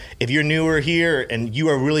again, if you're newer here and you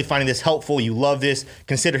are really finding this helpful, you love this,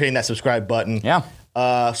 consider hitting that subscribe button.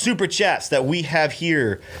 Yeah. Super chats that we have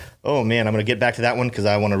here. Oh, man, I'm going to get back to that one because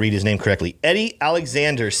I want to read his name correctly. Eddie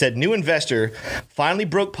Alexander said, new investor finally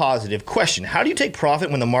broke positive. Question, how do you take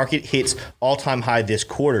profit when the market hits all-time high this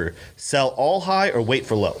quarter? Sell all high or wait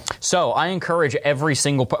for low? So I encourage every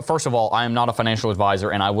single... First of all, I am not a financial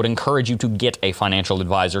advisor, and I would encourage you to get a financial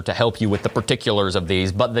advisor to help you with the particulars of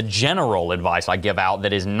these. But the general advice I give out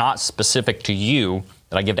that is not specific to you,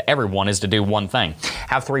 that I give to everyone, is to do one thing.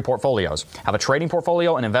 Have 3 portfolios. Have a trading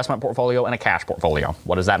portfolio, an investment portfolio, and a cash portfolio.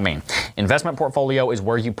 What does that mean? Investment portfolio is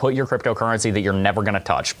where you put your cryptocurrency that you're never going to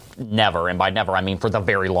touch. Never. And by never, I mean for the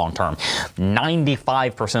very long term.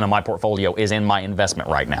 95% of my portfolio is in my investment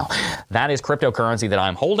right now. That is cryptocurrency that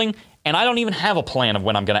I'm holding, and I don't even have a plan of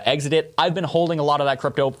when I'm going to exit it. I've been holding a lot of that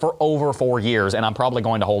crypto for over 4 years, and I'm probably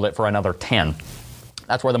going to hold it for another 10.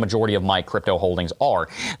 That's where the majority of my crypto holdings are.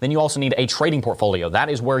 Then you also need a trading portfolio. That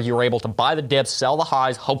is where you're able to buy the dips, sell the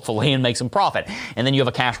highs, hopefully, and make some profit. And then you have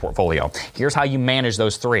a cash portfolio. Here's how you manage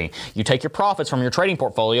those 3. You take your profits from your trading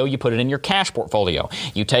portfolio, you put it in your cash portfolio.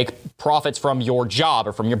 You take profits from your job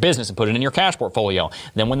or from your business and put it in your cash portfolio.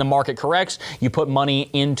 Then when the market corrects, you put money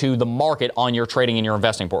into the market on your trading and your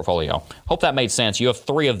investing portfolio. Hope that made sense. You have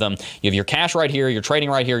 3 of them. You have your cash right here, your trading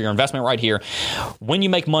right here, your investment right here. When you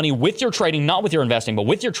make money with your trading, not with your investing, but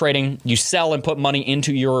with your trading, you sell and put money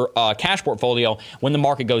into your cash portfolio. When the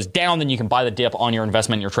market goes down, then you can buy the dip on your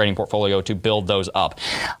investment and your trading portfolio to build those up.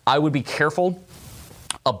 I would be careful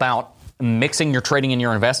about mixing your trading and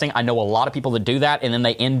your investing. I know a lot of people that do that, and then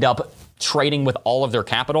they end up trading with all of their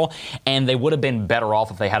capital, and they would have been better off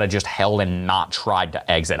if they had just held and not tried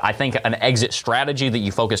to exit. I think an exit strategy that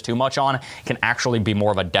you focus too much on can actually be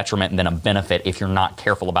more of a detriment than a benefit if you're not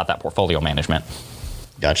careful about that portfolio management.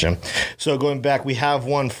 Gotcha. So going back, we have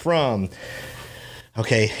one from,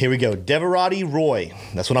 okay, here we go. Devarati Roy.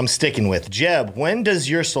 That's what I'm sticking with. Jeb, when does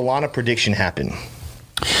your Solana prediction happen?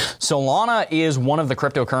 Solana is one of the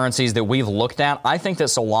cryptocurrencies that we've looked at. I think that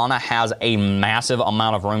Solana has a massive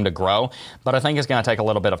amount of room to grow, but I think it's going to take a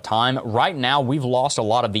little bit of time. Right now, we've lost a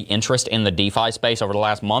lot of the interest in the DeFi space over the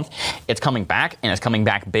last month. It's coming back, and it's coming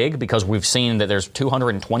back big because we've seen that there's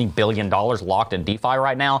 $220 billion locked in DeFi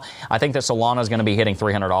right now. I think that Solana is going to be hitting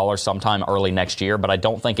 $300 sometime early next year, but I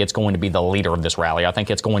don't think it's going to be the leader of this rally. I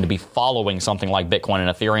think it's going to be following something like Bitcoin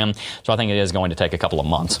and Ethereum, so I think it is going to take a couple of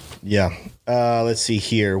months. Yeah. Let's see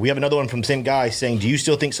here. We have another one from same guy saying, do you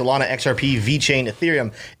still think Solana, XRP, VeChain,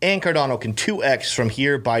 Ethereum, and Cardano can 2x from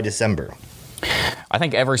here by December? I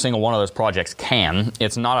think every single one of those projects can.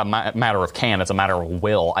 It's not a matter of can, it's a matter of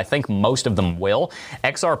will. I think most of them will.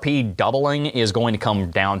 XRP doubling is going to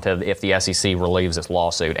come down to if the SEC relieves its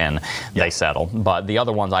lawsuit and they settle. But the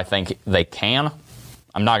other ones, I think they can.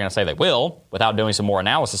 I'm not going to say they will without doing some more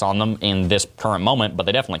analysis on them in this current moment, but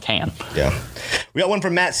they definitely can. Yeah. We got one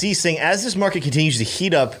from Matt C saying, as this market continues to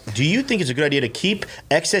heat up, do you think it's a good idea to keep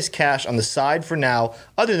excess cash on the side for now,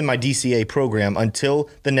 other than my DCA program, until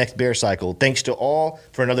the next bear cycle? Thanks to all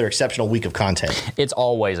for another exceptional week of content. It's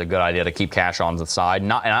always a good idea to keep cash on the side.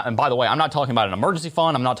 And by the way, I'm not talking about an emergency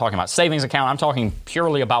fund. I'm not talking about savings account. I'm talking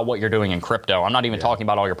purely about what you're doing in crypto. I'm not even talking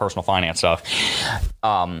about all your personal finance stuff.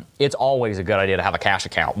 It's always a good idea to have a cash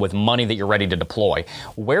account with money that you're ready to deploy.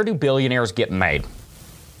 Where do billionaires get made?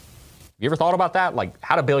 You ever thought about that? Like,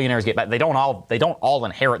 how do billionaires get back? They don't all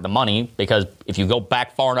inherit the money, because if you go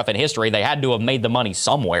back far enough in history, they had to have made the money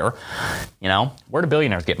somewhere. You know, where do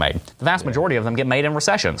billionaires get made? The vast majority of them get made in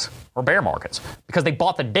recessions or bear markets because they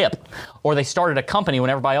bought the dip, or they started a company when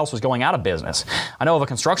everybody else was going out of business. I know of a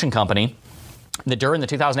construction company that during the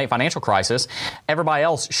 2008 financial crisis, everybody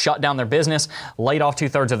else shut down their business, laid off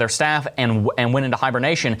 2/3 of their staff, and went into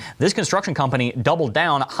hibernation. This construction company doubled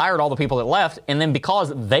down, hired all the people that left, and then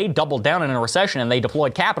because they doubled down in a recession and they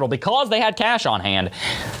deployed capital because they had cash on hand,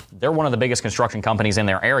 they're one of the biggest construction companies in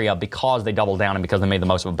their area because they doubled down and because they made the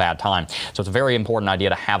most of a bad time. So it's a very important idea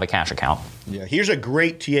to have a cash account. Yeah, here's a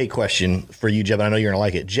great TA question for you, Jeb, and I know you're going to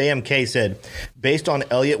like it. JMK said, based on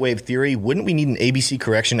Elliott wave theory, wouldn't we need an ABC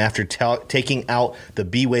correction after taking out the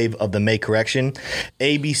B wave of the May correction?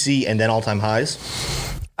 ABC and then all-time highs?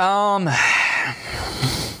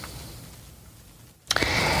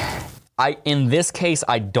 In this case,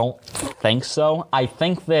 I don't think so. I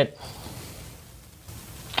think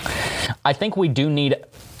we do need.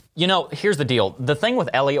 You know, here's the deal. The thing with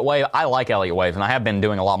Elliott Wave, I like Elliott Waves, and I have been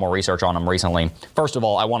doing a lot more research on them recently. First of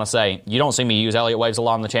all, I want to say, you don't see me use Elliott Waves a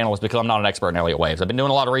lot on the channel. It's because I'm not an expert in Elliott Waves. I've been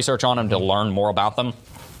doing a lot of research on them to learn more about them.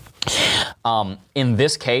 In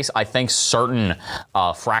this case, I think certain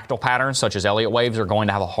fractal patterns, such as Elliott Waves, are going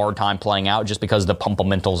to have a hard time playing out just because the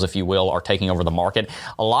pumpamentals, if you will, are taking over the market.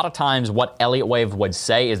 A lot of times what Elliott Wave would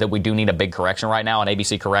say is that we do need a big correction right now, an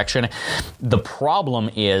ABC correction. The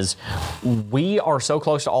problem is we are so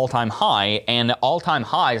close to all-time high, and all-time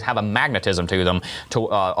highs have a magnetism to them,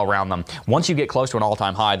 around them. Once you get close to an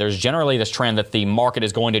all-time high, there's generally this trend that the market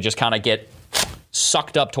is going to just kind of get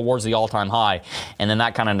sucked up towards the all-time high, and then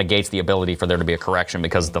that kind of negates the ability for there to be a correction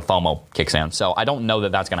because the FOMO kicks in. So I don't know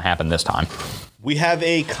that that's going to happen this time. We have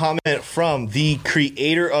a comment from the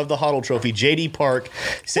creator of the HODL Trophy, JD Park,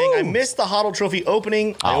 saying, I missed the HODL Trophy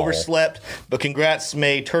opening. I overslept, but congrats,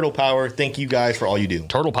 Smay. Turtle Power. Thank you guys for all you do.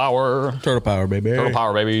 Turtle Power. Turtle Power, baby. Turtle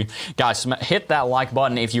Power, baby. Guys, hit that like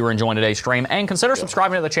button if you were enjoying today's stream, and consider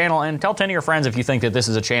subscribing to the channel, and tell 10 of your friends if you think that this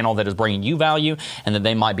is a channel that is bringing you value and that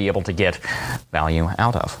they might be able to get value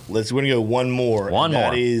out of. We're going to go one more.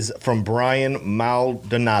 That is from Brian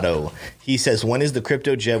Maldonado. He says, when is the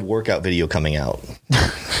Crypto Jeb workout video coming out?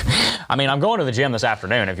 I mean, I'm going to the gym this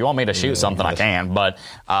afternoon. If you want me to shoot something, I can. But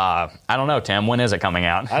I don't know, Tim. When is it coming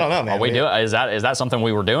out? I don't know, man. Are we is that something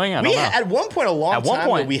we were doing? I don't know. At one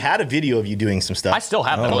point, we had a video of you doing some stuff. I still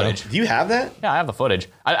have the footage. Do you have that? Yeah, I have the footage.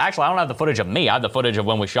 Actually, I don't have the footage of me. I have the footage of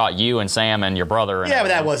when we shot you and Sam and your brother. And but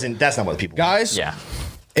that's not what people guys. Yeah.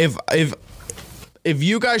 If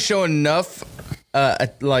you guys show enough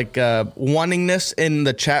wantingness in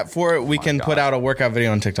the chat for it, we can put out a workout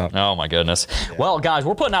video on TikTok. Oh my goodness. Yeah. Well, guys,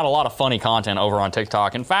 we're putting out a lot of funny content over on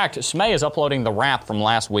TikTok. In fact, Smay is uploading the rap from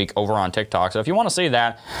last week over on TikTok. So if you want to see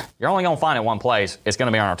that, you're only going to find it one place. It's going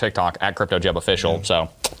to be on our TikTok at CryptoJebOfficial. So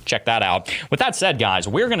check that out. With that said, guys,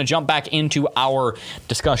 we're going to jump back into our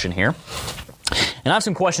discussion here. And I have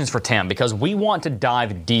some questions for Tim because we want to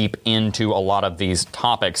dive deep into a lot of these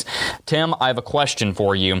topics. Tim, I have a question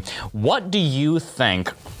for you. What do you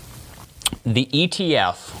think the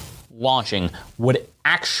ETF launching would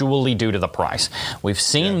actually do to the price? We've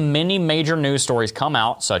seen many major news stories come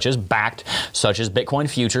out, such as Bakkt, such as Bitcoin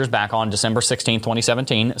Futures back on December 16,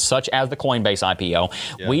 2017, such as the Coinbase IPO.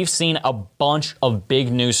 Yeah. We've seen a bunch of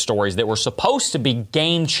big news stories that were supposed to be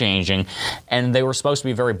game-changing, and they were supposed to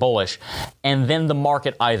be very bullish, and then the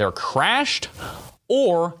market either crashed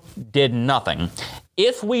or did nothing.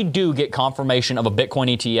 If we do get confirmation of a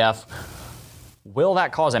Bitcoin ETF, will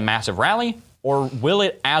that cause a massive rally? Or will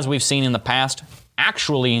it, as we've seen in the past,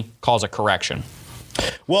 actually cause a correction?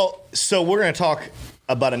 Well, so we're going to talk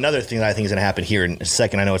about another thing that I think is going to happen here in a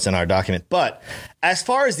second. I know it's in our document. But as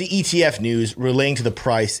far as the ETF news relating to the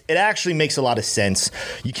price, it actually makes a lot of sense.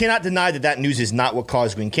 You cannot deny that news is not what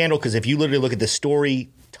caused Green Candle, because if you literally look at the story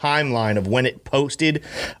timeline of when it posted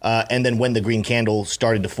and then when the Green Candle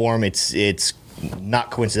started to form, it's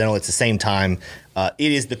not coincidental. It's the same time.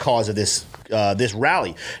 It is the cause of this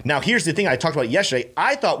rally. Now, here's the thing I talked about yesterday.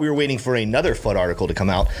 I thought we were waiting for another FUD article to come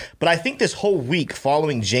out, but I think this whole week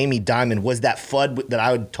following Jamie Dimon was that FUD that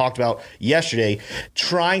I talked about yesterday,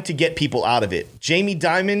 trying to get people out of it. Jamie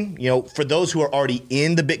Dimon, for those who are already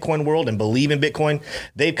in the Bitcoin world and believe in Bitcoin,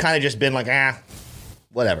 they've kind of just been like,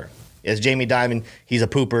 whatever. It's Jamie Dimon. He's a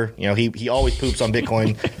pooper. He always poops on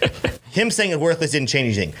Bitcoin. Him saying it's worthless didn't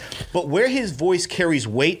change anything. But where his voice carries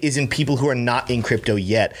weight is in people who are not in crypto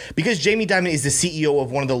yet. Because Jamie Dimon is the CEO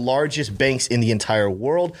of one of the largest banks in the entire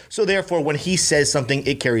world. So therefore, when he says something,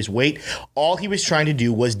 it carries weight. All he was trying to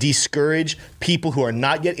do was discourage people who are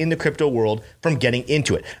not yet in the crypto world from getting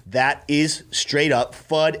into it. That is straight up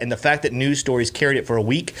FUD. And the fact that news stories carried it for a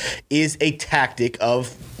week is a tactic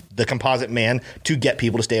of the composite man to get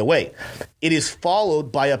people to stay away. It is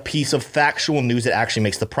followed by a piece of factual news that actually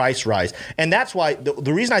makes the price rise. And that's why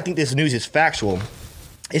the reason I think this news is factual,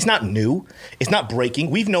 it's not new. It's not breaking.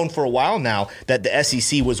 We've known for a while now that the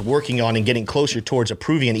SEC was working on and getting closer towards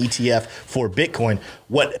approving an ETF for Bitcoin.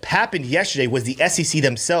 What happened yesterday was the SEC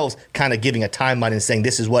themselves kind of giving a timeline and saying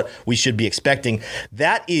this is what we should be expecting.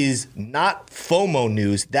 That is not FOMO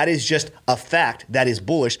news. That is just a fact that is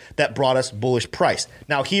bullish, that brought us bullish price.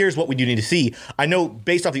 Now, here's what we do need to see. I know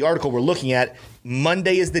based off the article we're looking at,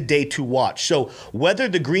 Monday is the day to watch. So whether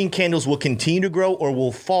the green candles will continue to grow or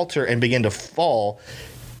will falter and begin to fall,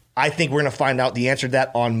 I think we're going to find out the answer to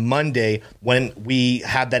that on Monday when we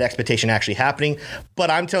have that expectation actually happening.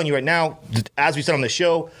 But I'm telling you right now, as we said on the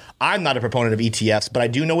show, I'm not a proponent of ETFs, but I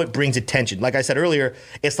do know it brings attention. Like I said earlier,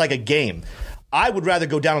 it's like a game. I would rather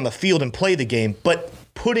go down on the field and play the game, but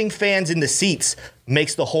putting fans in the seats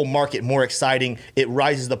makes the whole market more exciting. It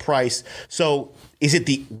rises the price. So is it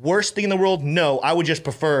the worst thing in the world? No. I would just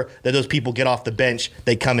prefer that those people get off the bench,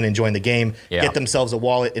 they come in and join the game, get themselves a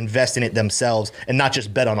wallet, invest in it themselves, and not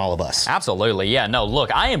just bet on all of us. Absolutely. Yeah, no,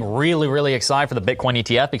 look, I am really, really excited for the Bitcoin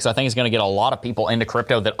ETF because I think it's going to get a lot of people into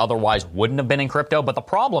crypto that otherwise wouldn't have been in crypto. But the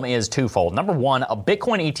problem is twofold. Number one, a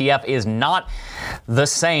Bitcoin ETF is not the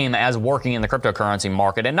same as working in the cryptocurrency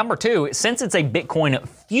market. And number two, since it's a Bitcoin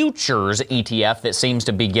Futures ETF that seems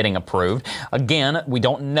to be getting approved, again, we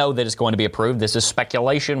don't know that it's going to be approved. This is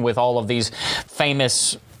speculation with all of these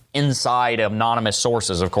famous inside anonymous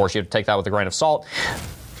sources. Of course, you have to take that with a grain of salt.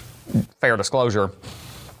 Fair disclosure.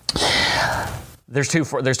 There's two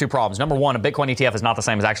problems. Number one, a Bitcoin ETF is not the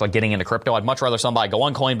same as actually getting into crypto. I'd much rather somebody go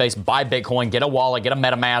on Coinbase, buy Bitcoin, get a wallet, get a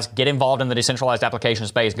MetaMask, get involved in the decentralized application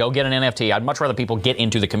space, go get an NFT. I'd much rather people get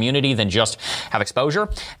into the community than just have exposure.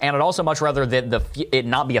 And I'd also much rather that it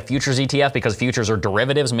not be a futures ETF because futures are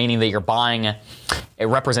derivatives, meaning that you're buying a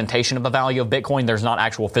representation of the value of Bitcoin. There's not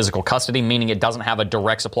actual physical custody, meaning it doesn't have a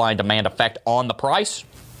direct supply and demand effect on the price.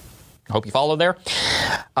 Hope you follow there.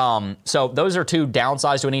 So those are two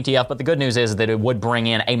downsides to an ETF, but the good news is that it would bring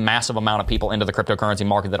in a massive amount of people into the cryptocurrency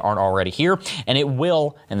market that aren't already here, and it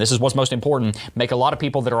will, and this is what's most important, make a lot of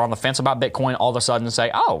people that are on the fence about Bitcoin all of a sudden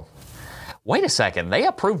say, oh, wait a second, they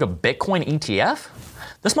approved a Bitcoin ETF?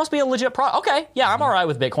 This must be a legit product. Okay, yeah, I'm all right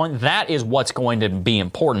with Bitcoin. That is what's going to be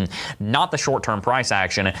important, not the short-term price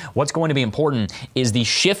action. What's going to be important is the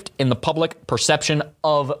shift in the public perception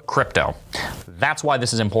of crypto. That's why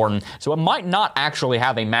this is important. So it might not actually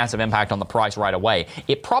have a massive impact on the price right away.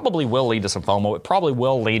 It probably will lead to some FOMO. It probably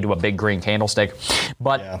will lead to a big green candlestick.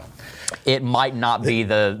 But it might not be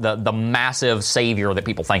the massive savior that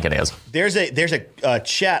people think it is. There's a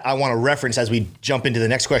chat I want to reference as we jump into the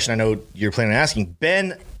next question I know you're planning on asking.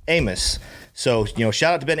 Ben Amos. So,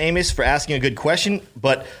 shout out to Ben Amos for asking a good question,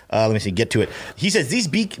 but let me get to it. He says, these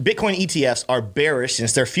Bitcoin ETFs are bearish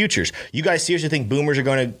since they're futures. You guys seriously think boomers are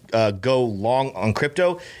going to go long on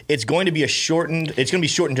crypto? It's going to be shortened to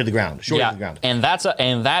the ground. And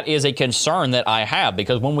that is a concern that I have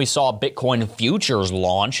because when we saw Bitcoin futures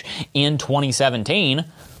launch in 2017,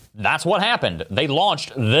 that's what happened. They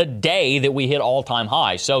launched the day that we hit all-time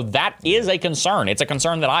high. So that is a concern. It's a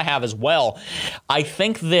concern that I have as well. I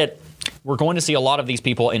think that we're going to see a lot of these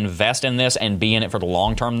people invest in this and be in it for the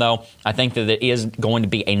long term, though. I think that it is going to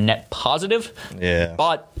be a net positive. Yeah.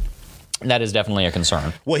 But that is definitely a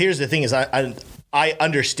concern. Well, here's the thing is I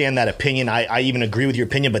understand that opinion. I even agree with your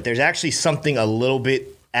opinion, but there's actually something a little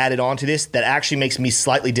bit added on to this that actually makes me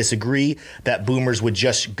slightly disagree that boomers would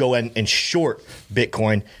just go and short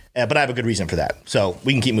Bitcoin. But I have a good reason for that. So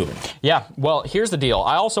we can keep moving. Yeah. Well, here's the deal.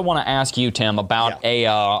 I also want to ask you, Tim, about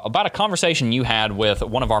a conversation you had with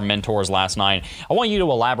one of our mentors last night. I want you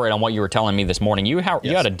to elaborate on what you were telling me this morning. You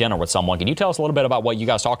had a dinner with someone. Can you tell us a little bit about what you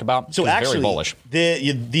guys talked about? So actually, very bullish.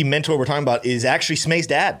 The mentor we're talking about is actually Smay's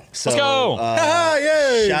dad. So, let's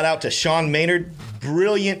go. Shout out to Sean Maynard.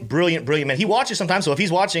 Brilliant man. He watches sometimes, so if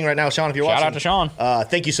he's watching right now, Sean, if you're watching. Shout out to Sean.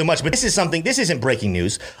 Thank you so much. But this isn't breaking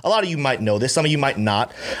news. A lot of you might know this, some of you might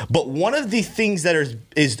not. But one of the things that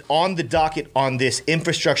is on the docket on this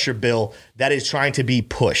infrastructure bill that is trying to be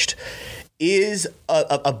pushed is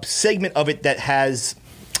a segment of it that has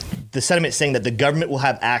the sentiment saying that the government will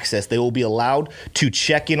have access. They will be allowed to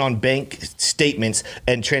check in on bank statements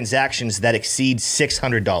and transactions that exceed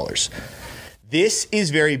 $600. This is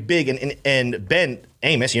very big, and Ben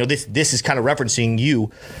Amos, this is kind of referencing you.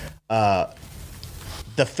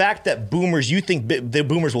 The fact that you think the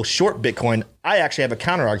boomers will short Bitcoin, I actually have a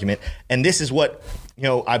counter argument, and this is what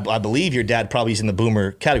I believe your dad probably is in the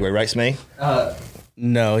boomer category, right, Smay?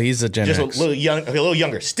 No, he's a Gen X. Just a little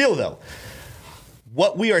younger. Still, though,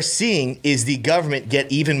 what we are seeing is the government get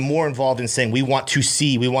even more involved in saying we want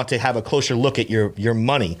to have a closer look at your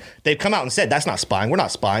money. They've come out and said that's not spying. We're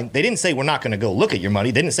not spying. They didn't say we're not going to go look at your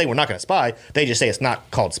money. They didn't say we're not going to spy. They just say it's not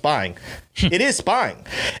called spying. It is spying.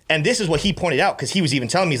 And this is what he pointed out because he was even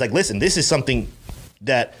telling me, he's like, listen, this is something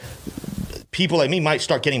that people like me might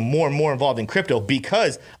start getting more and more involved in crypto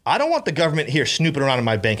because I don't want the government here snooping around in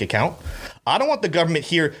my bank account. I don't want the government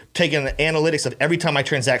here taking the analytics of every time I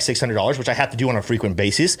transact $600, which I have to do on a frequent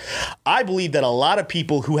basis. I believe that a lot of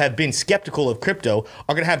people who have been skeptical of crypto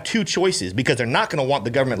are going to have two choices because they're not going to want the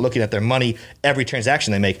government looking at their money every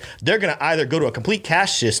transaction they make. They're going to either go to a complete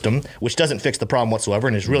cash system, which doesn't fix the problem whatsoever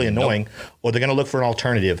and is really annoying, or they're going to look for an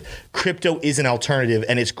alternative. Crypto is an alternative,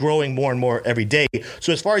 and it's growing more and more every day.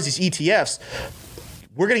 So as far as these ETFs,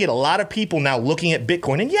 we're going to get a lot of people now looking at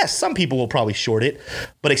Bitcoin. And yes, some people will probably short it,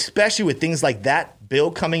 but especially with things like that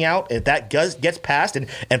bill coming out, if that gets passed,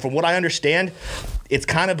 and from what I understand, it's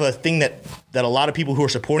kind of a thing that a lot of people who are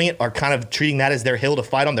supporting it are kind of treating that as their hill to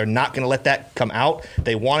fight on. They're not going to let that come out.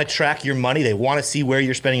 They want to track your money. They want to see where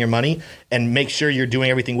you're spending your money and make sure you're doing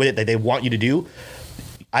everything with it that they want you to do.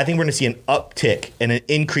 I think we're going to see an uptick and an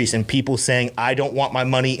increase in people saying, I don't want my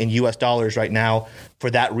money in US dollars right now. For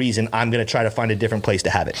that reason, I'm going to try to find a different place to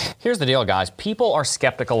have it. Here's the deal, guys. People are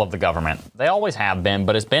skeptical of the government. They always have been,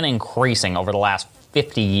 but it's been increasing over the last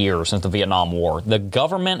 50 years since the Vietnam War. The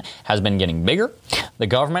government has been getting bigger. The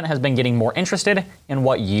government has been getting more interested in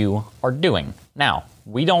what you are doing. Now,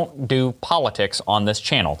 we don't do politics on this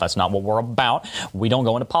channel. That's not what we're about. We don't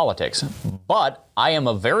go into politics. But I am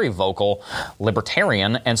a very vocal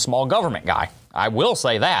libertarian and small government guy. I will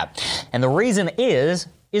say that. And the reason is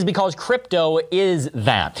because crypto is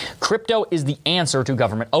that. Crypto is the answer to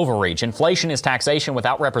government overreach. Inflation is taxation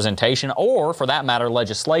without representation, or for that matter,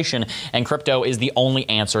 legislation, and crypto is the only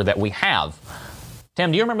answer that we have.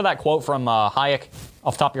 Tim, do you remember that quote from Hayek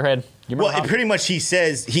off the top of your head? Well, pretty much he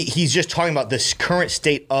says he's just talking about this current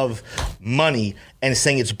state of money and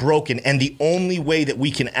saying it's broken. And the only way that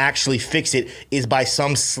we can actually fix it is by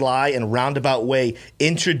some sly and roundabout way,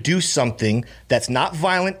 introduce something that's not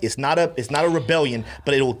violent. It's not a rebellion,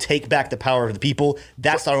 but it will take back the power of the people.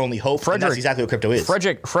 That's our only hope. And that's exactly what crypto is.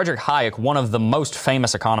 Friedrich Hayek, one of the most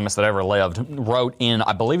famous economists that ever lived, wrote in,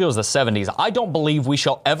 I believe it was the 70s, I don't believe we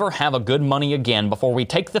shall ever have a good money again before we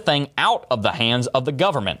take the thing out of the hands of the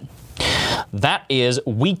government. That is,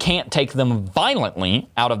 we can't take them violently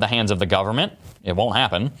out of the hands of the government. It won't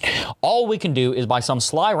happen. All we can do is by some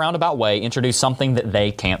sly roundabout way introduce something that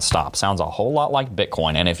they can't stop. Sounds a whole lot like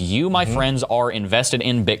Bitcoin. And if you, my friends, are invested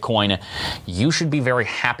in Bitcoin, you should be very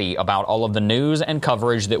happy about all of the news and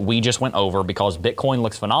coverage that we just went over, because Bitcoin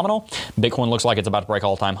looks phenomenal. Bitcoin looks like it's about to break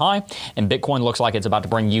all-time high, and Bitcoin looks like it's about to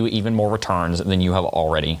bring you even more returns than you have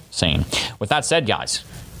already seen. With that said, guys,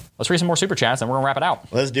 let's read some more super chats and we're going to wrap it out.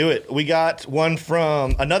 Let's do it. We got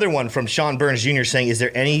another one from Sean Burns Jr. saying, is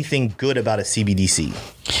there anything good about a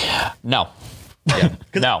CBDC? No. Yeah.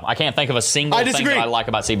 No, I can't think of a single thing that I like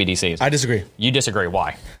about CBDCs. I disagree. You disagree.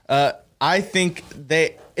 Why? I think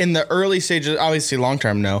they, in the early stages, obviously long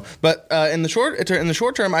term, no, but in the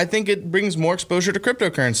short term, I think it brings more exposure to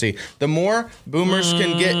cryptocurrency. The more boomers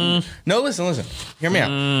can get, listen, hear me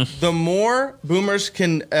out. The more boomers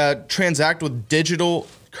can transact with digital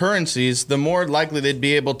currencies, the more likely they'd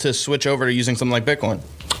be able to switch over to using something like Bitcoin.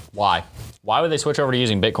 Why? Why would they switch over to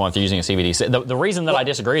using Bitcoin if they're using a CBDC? The reason that I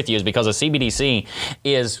disagree with you is because a CBDC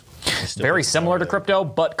is very similar to crypto,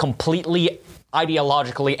 but completely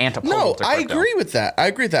ideologically antipodal to crypto. I agree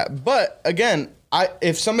with that. But again,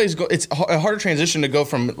 if somebody's it's a harder transition to go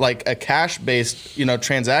from like a cash-based,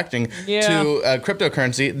 transacting to a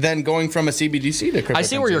cryptocurrency than going from a CBDC to cryptocurrency. I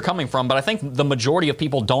see where you're coming from, but I think the majority of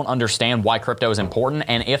people don't understand why crypto is important,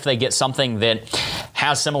 and if they get something that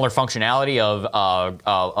has similar functionality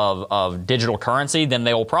of digital currency, then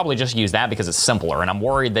they will probably just use that because it's simpler. And I'm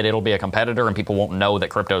worried that it'll be a competitor and people won't know that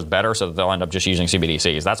crypto is better, so they'll end up just using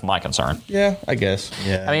CBDCs. That's my concern. Yeah, I guess.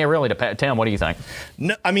 Yeah. I mean, it really depends. Tim, what do you think?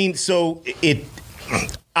 No, I mean, so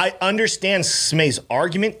I understand Smay's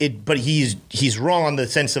argument, but he's wrong on the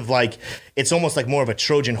sense of like it's almost like more of a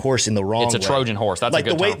Trojan horse in the wrong way. It's a Trojan horse. That's like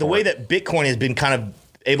a good term the way that Bitcoin has been kind of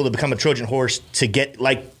able to become a Trojan horse to get,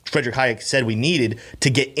 like Friedrich Hayek said we needed,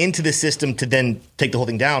 to get into the system to then take the whole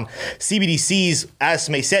thing down. CBDCs, as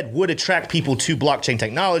Smay said, would attract people to blockchain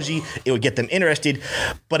technology. It would get them interested.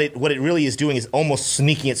 But what it really is doing is almost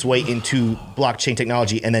sneaking its way into blockchain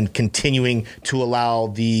technology and then continuing to allow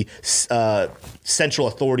the central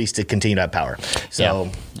authorities to continue to have power. So,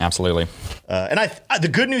 yeah, absolutely. And the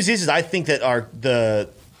good news is I think that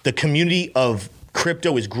the community of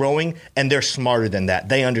crypto is growing, and they're smarter than that.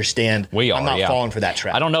 They understand. We are. I'm not falling for that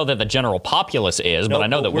trap. I don't know that the general populace is, but I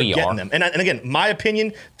know that we are. Them. And again, my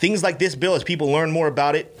opinion, things like this bill, as people learn more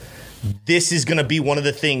about it, this is going to be one of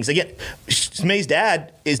the things. Again, Smay's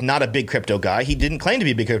dad is not a big crypto guy. He didn't claim to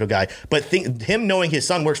be a big crypto guy, but him knowing his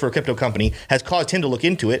son works for a crypto company has caused him to look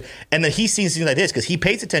into it. And then he sees things like this because he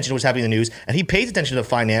pays attention to what's happening in the news and he pays attention to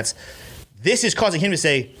finance. This is causing him to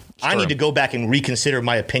say, I need to go back and reconsider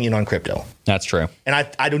my opinion on crypto. That's true. And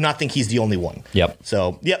I do not think he's the only one. Yep.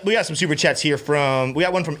 So, we got some super chats here we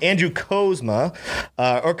got one from Andrew Kozma,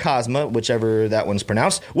 or Cosma, whichever that one's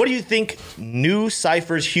pronounced. What do you think new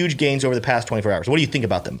Cypher's huge gains over the past 24 hours? What do you think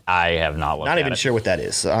about them? I have not looked at it. Not even sure what that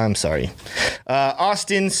is. I'm sorry.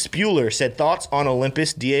 Austin Spuler said, thoughts on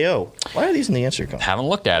Olympus DAO. Why are these in the answer code? Haven't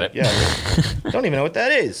looked at it. Yeah. Don't even know what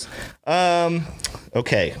that is.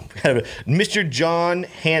 Okay. Mr. John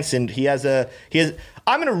Hansen.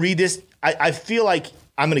 I'm going to read this. I feel like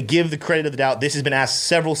I'm going to give the credit of the doubt. This has been asked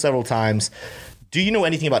several times. Do you know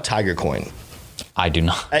anything about Tiger Coin? I do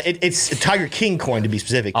not. It's Tiger King Coin, to be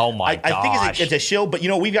specific. Oh my gosh. I think it's a shill, but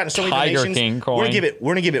we've gotten so many donations. Tiger King Coin.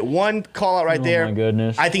 We're gonna give it one call out right there. Oh my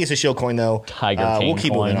goodness. I think it's a shill coin though. Tiger King We'll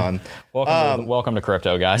keep Coin. moving on. Welcome to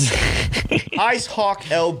crypto, guys. Ice Hawk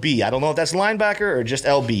LB. I don't know if that's linebacker or just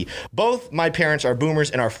LB. Both my parents are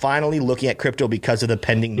boomers and are finally looking at crypto because of the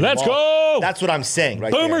pending new Let's law. go! That's what I'm saying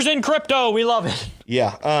right Boomers there. in crypto. We love it.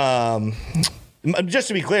 Yeah. Just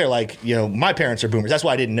to be clear, my parents are boomers. That's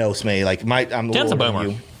why I didn't know, Smay. I'm a Ken's little a older boomer.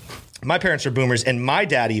 than you. My parents are boomers, and my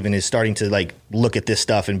dad even is starting to look at this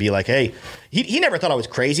stuff and be like, "Hey," he never thought I was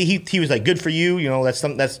crazy. He was like, "Good for you,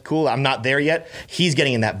 that's cool." I'm not there yet. He's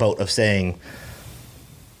getting in that boat of saying,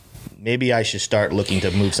 maybe I should start looking to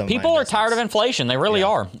move some. People are tired of inflation. They really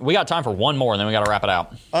are. We got time for one more, and then we got to wrap it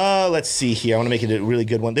out. Let's see here. I want to make it a really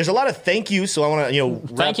good one. There's a lot of thank yous, so I want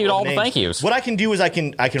to Thank you to all the thank yous. What I can do is I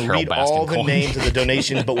can read all the names of the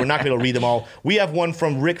donations, but we're not going to be able to read them all. We have one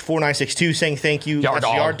from Rick4962 saying thank you.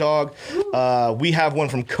 Yard Dog. We have one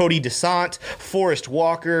from Cody DeSant, Forrest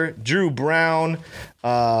Walker, Drew Brown.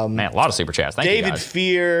 Man, a lot of super chats. Thank you, David guys.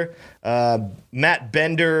 Fear, Matt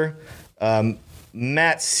Bender,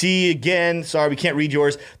 Matt C. again. Sorry, we can't read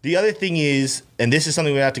yours. The other thing is, and this is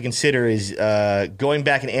something we have to consider, is going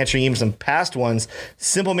back and answering even some past ones.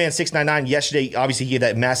 Simpleman699 yesterday, obviously he gave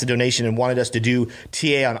that massive donation and wanted us to do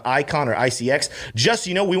TA on Icon or ICX. Just so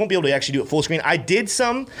you know, we won't be able to actually do it full screen. I did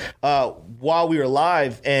some while we were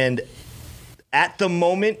live, and at the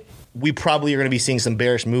moment, we probably are going to be seeing some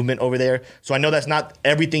bearish movement over there. So I know that's not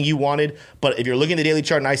everything you wanted, but if you're looking at the daily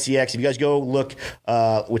chart in ICX, if you guys go look,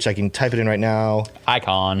 which I can type it in right now.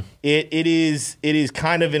 Icon. It is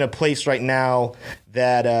kind of in a place right now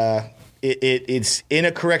that it's in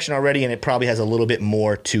a correction already, and it probably has a little bit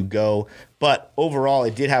more to go. But overall,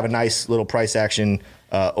 it did have a nice little price action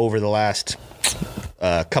over the last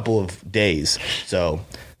couple of days. So.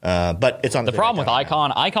 But it's on the problem with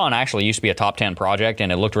Icon. Icon actually used to be a top 10 project,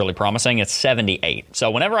 and it looked really promising. It's 78. So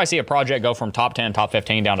whenever I see a project go from top 10, top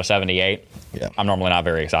 15 down to 78, I'm normally not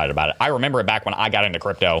very excited about it. I remember it back when I got into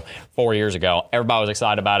crypto 4 years ago. Everybody was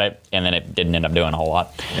excited about it, and then it didn't end up doing a whole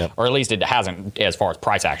lot. Or at least it hasn't as far as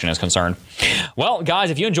price action is concerned. Well, guys,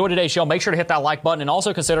 if you enjoyed today's show, make sure to hit that like button and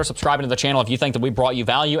also consider subscribing to the channel if you think that we brought you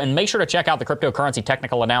value. And make sure to check out the Cryptocurrency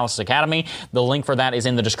Technical Analysis Academy. The link for that is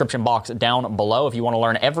in the description box down below if you want to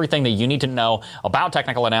learn everything that you need to know about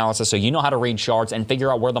technical analysis so you know how to read charts and figure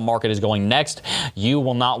out where the market is going next. You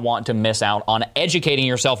will not want to miss out on educating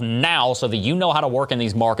yourself now so that you know how to work in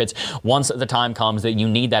these markets once the time comes that you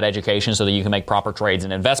need that education so that you can make proper trades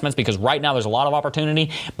and investments, because right now there's a lot of opportunity,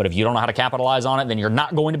 but if you don't know how to capitalize on it, then you're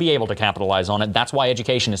not going to be able to capitalize on it. That's why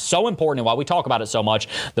education is so important and why we talk about it so much.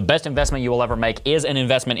 The best investment you will ever make is an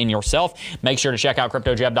investment in yourself. Make sure to check out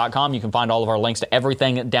CryptoJeb.com. You can find all of our links to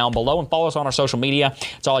everything down below and follow us on our social media.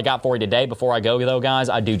 That's all I got for you today. Before I go, though, guys,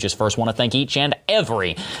 I do just first want to thank each and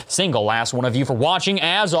every single last one of you for watching,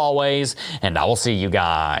 as always, and I will see you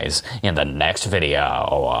guys in the next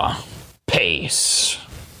video. Peace.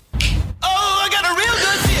 Oh, I got a real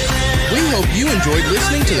good feeling. We hope you enjoyed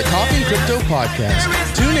listening to the Coffee and Crypto Podcast.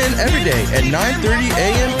 Tune in every day at 9:30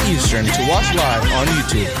 a.m. Eastern to watch live on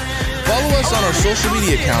YouTube. Follow us on our social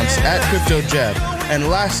media accounts at CryptoJeb. And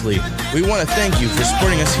lastly, we want to thank you for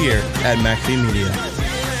supporting us here at McAfee Media.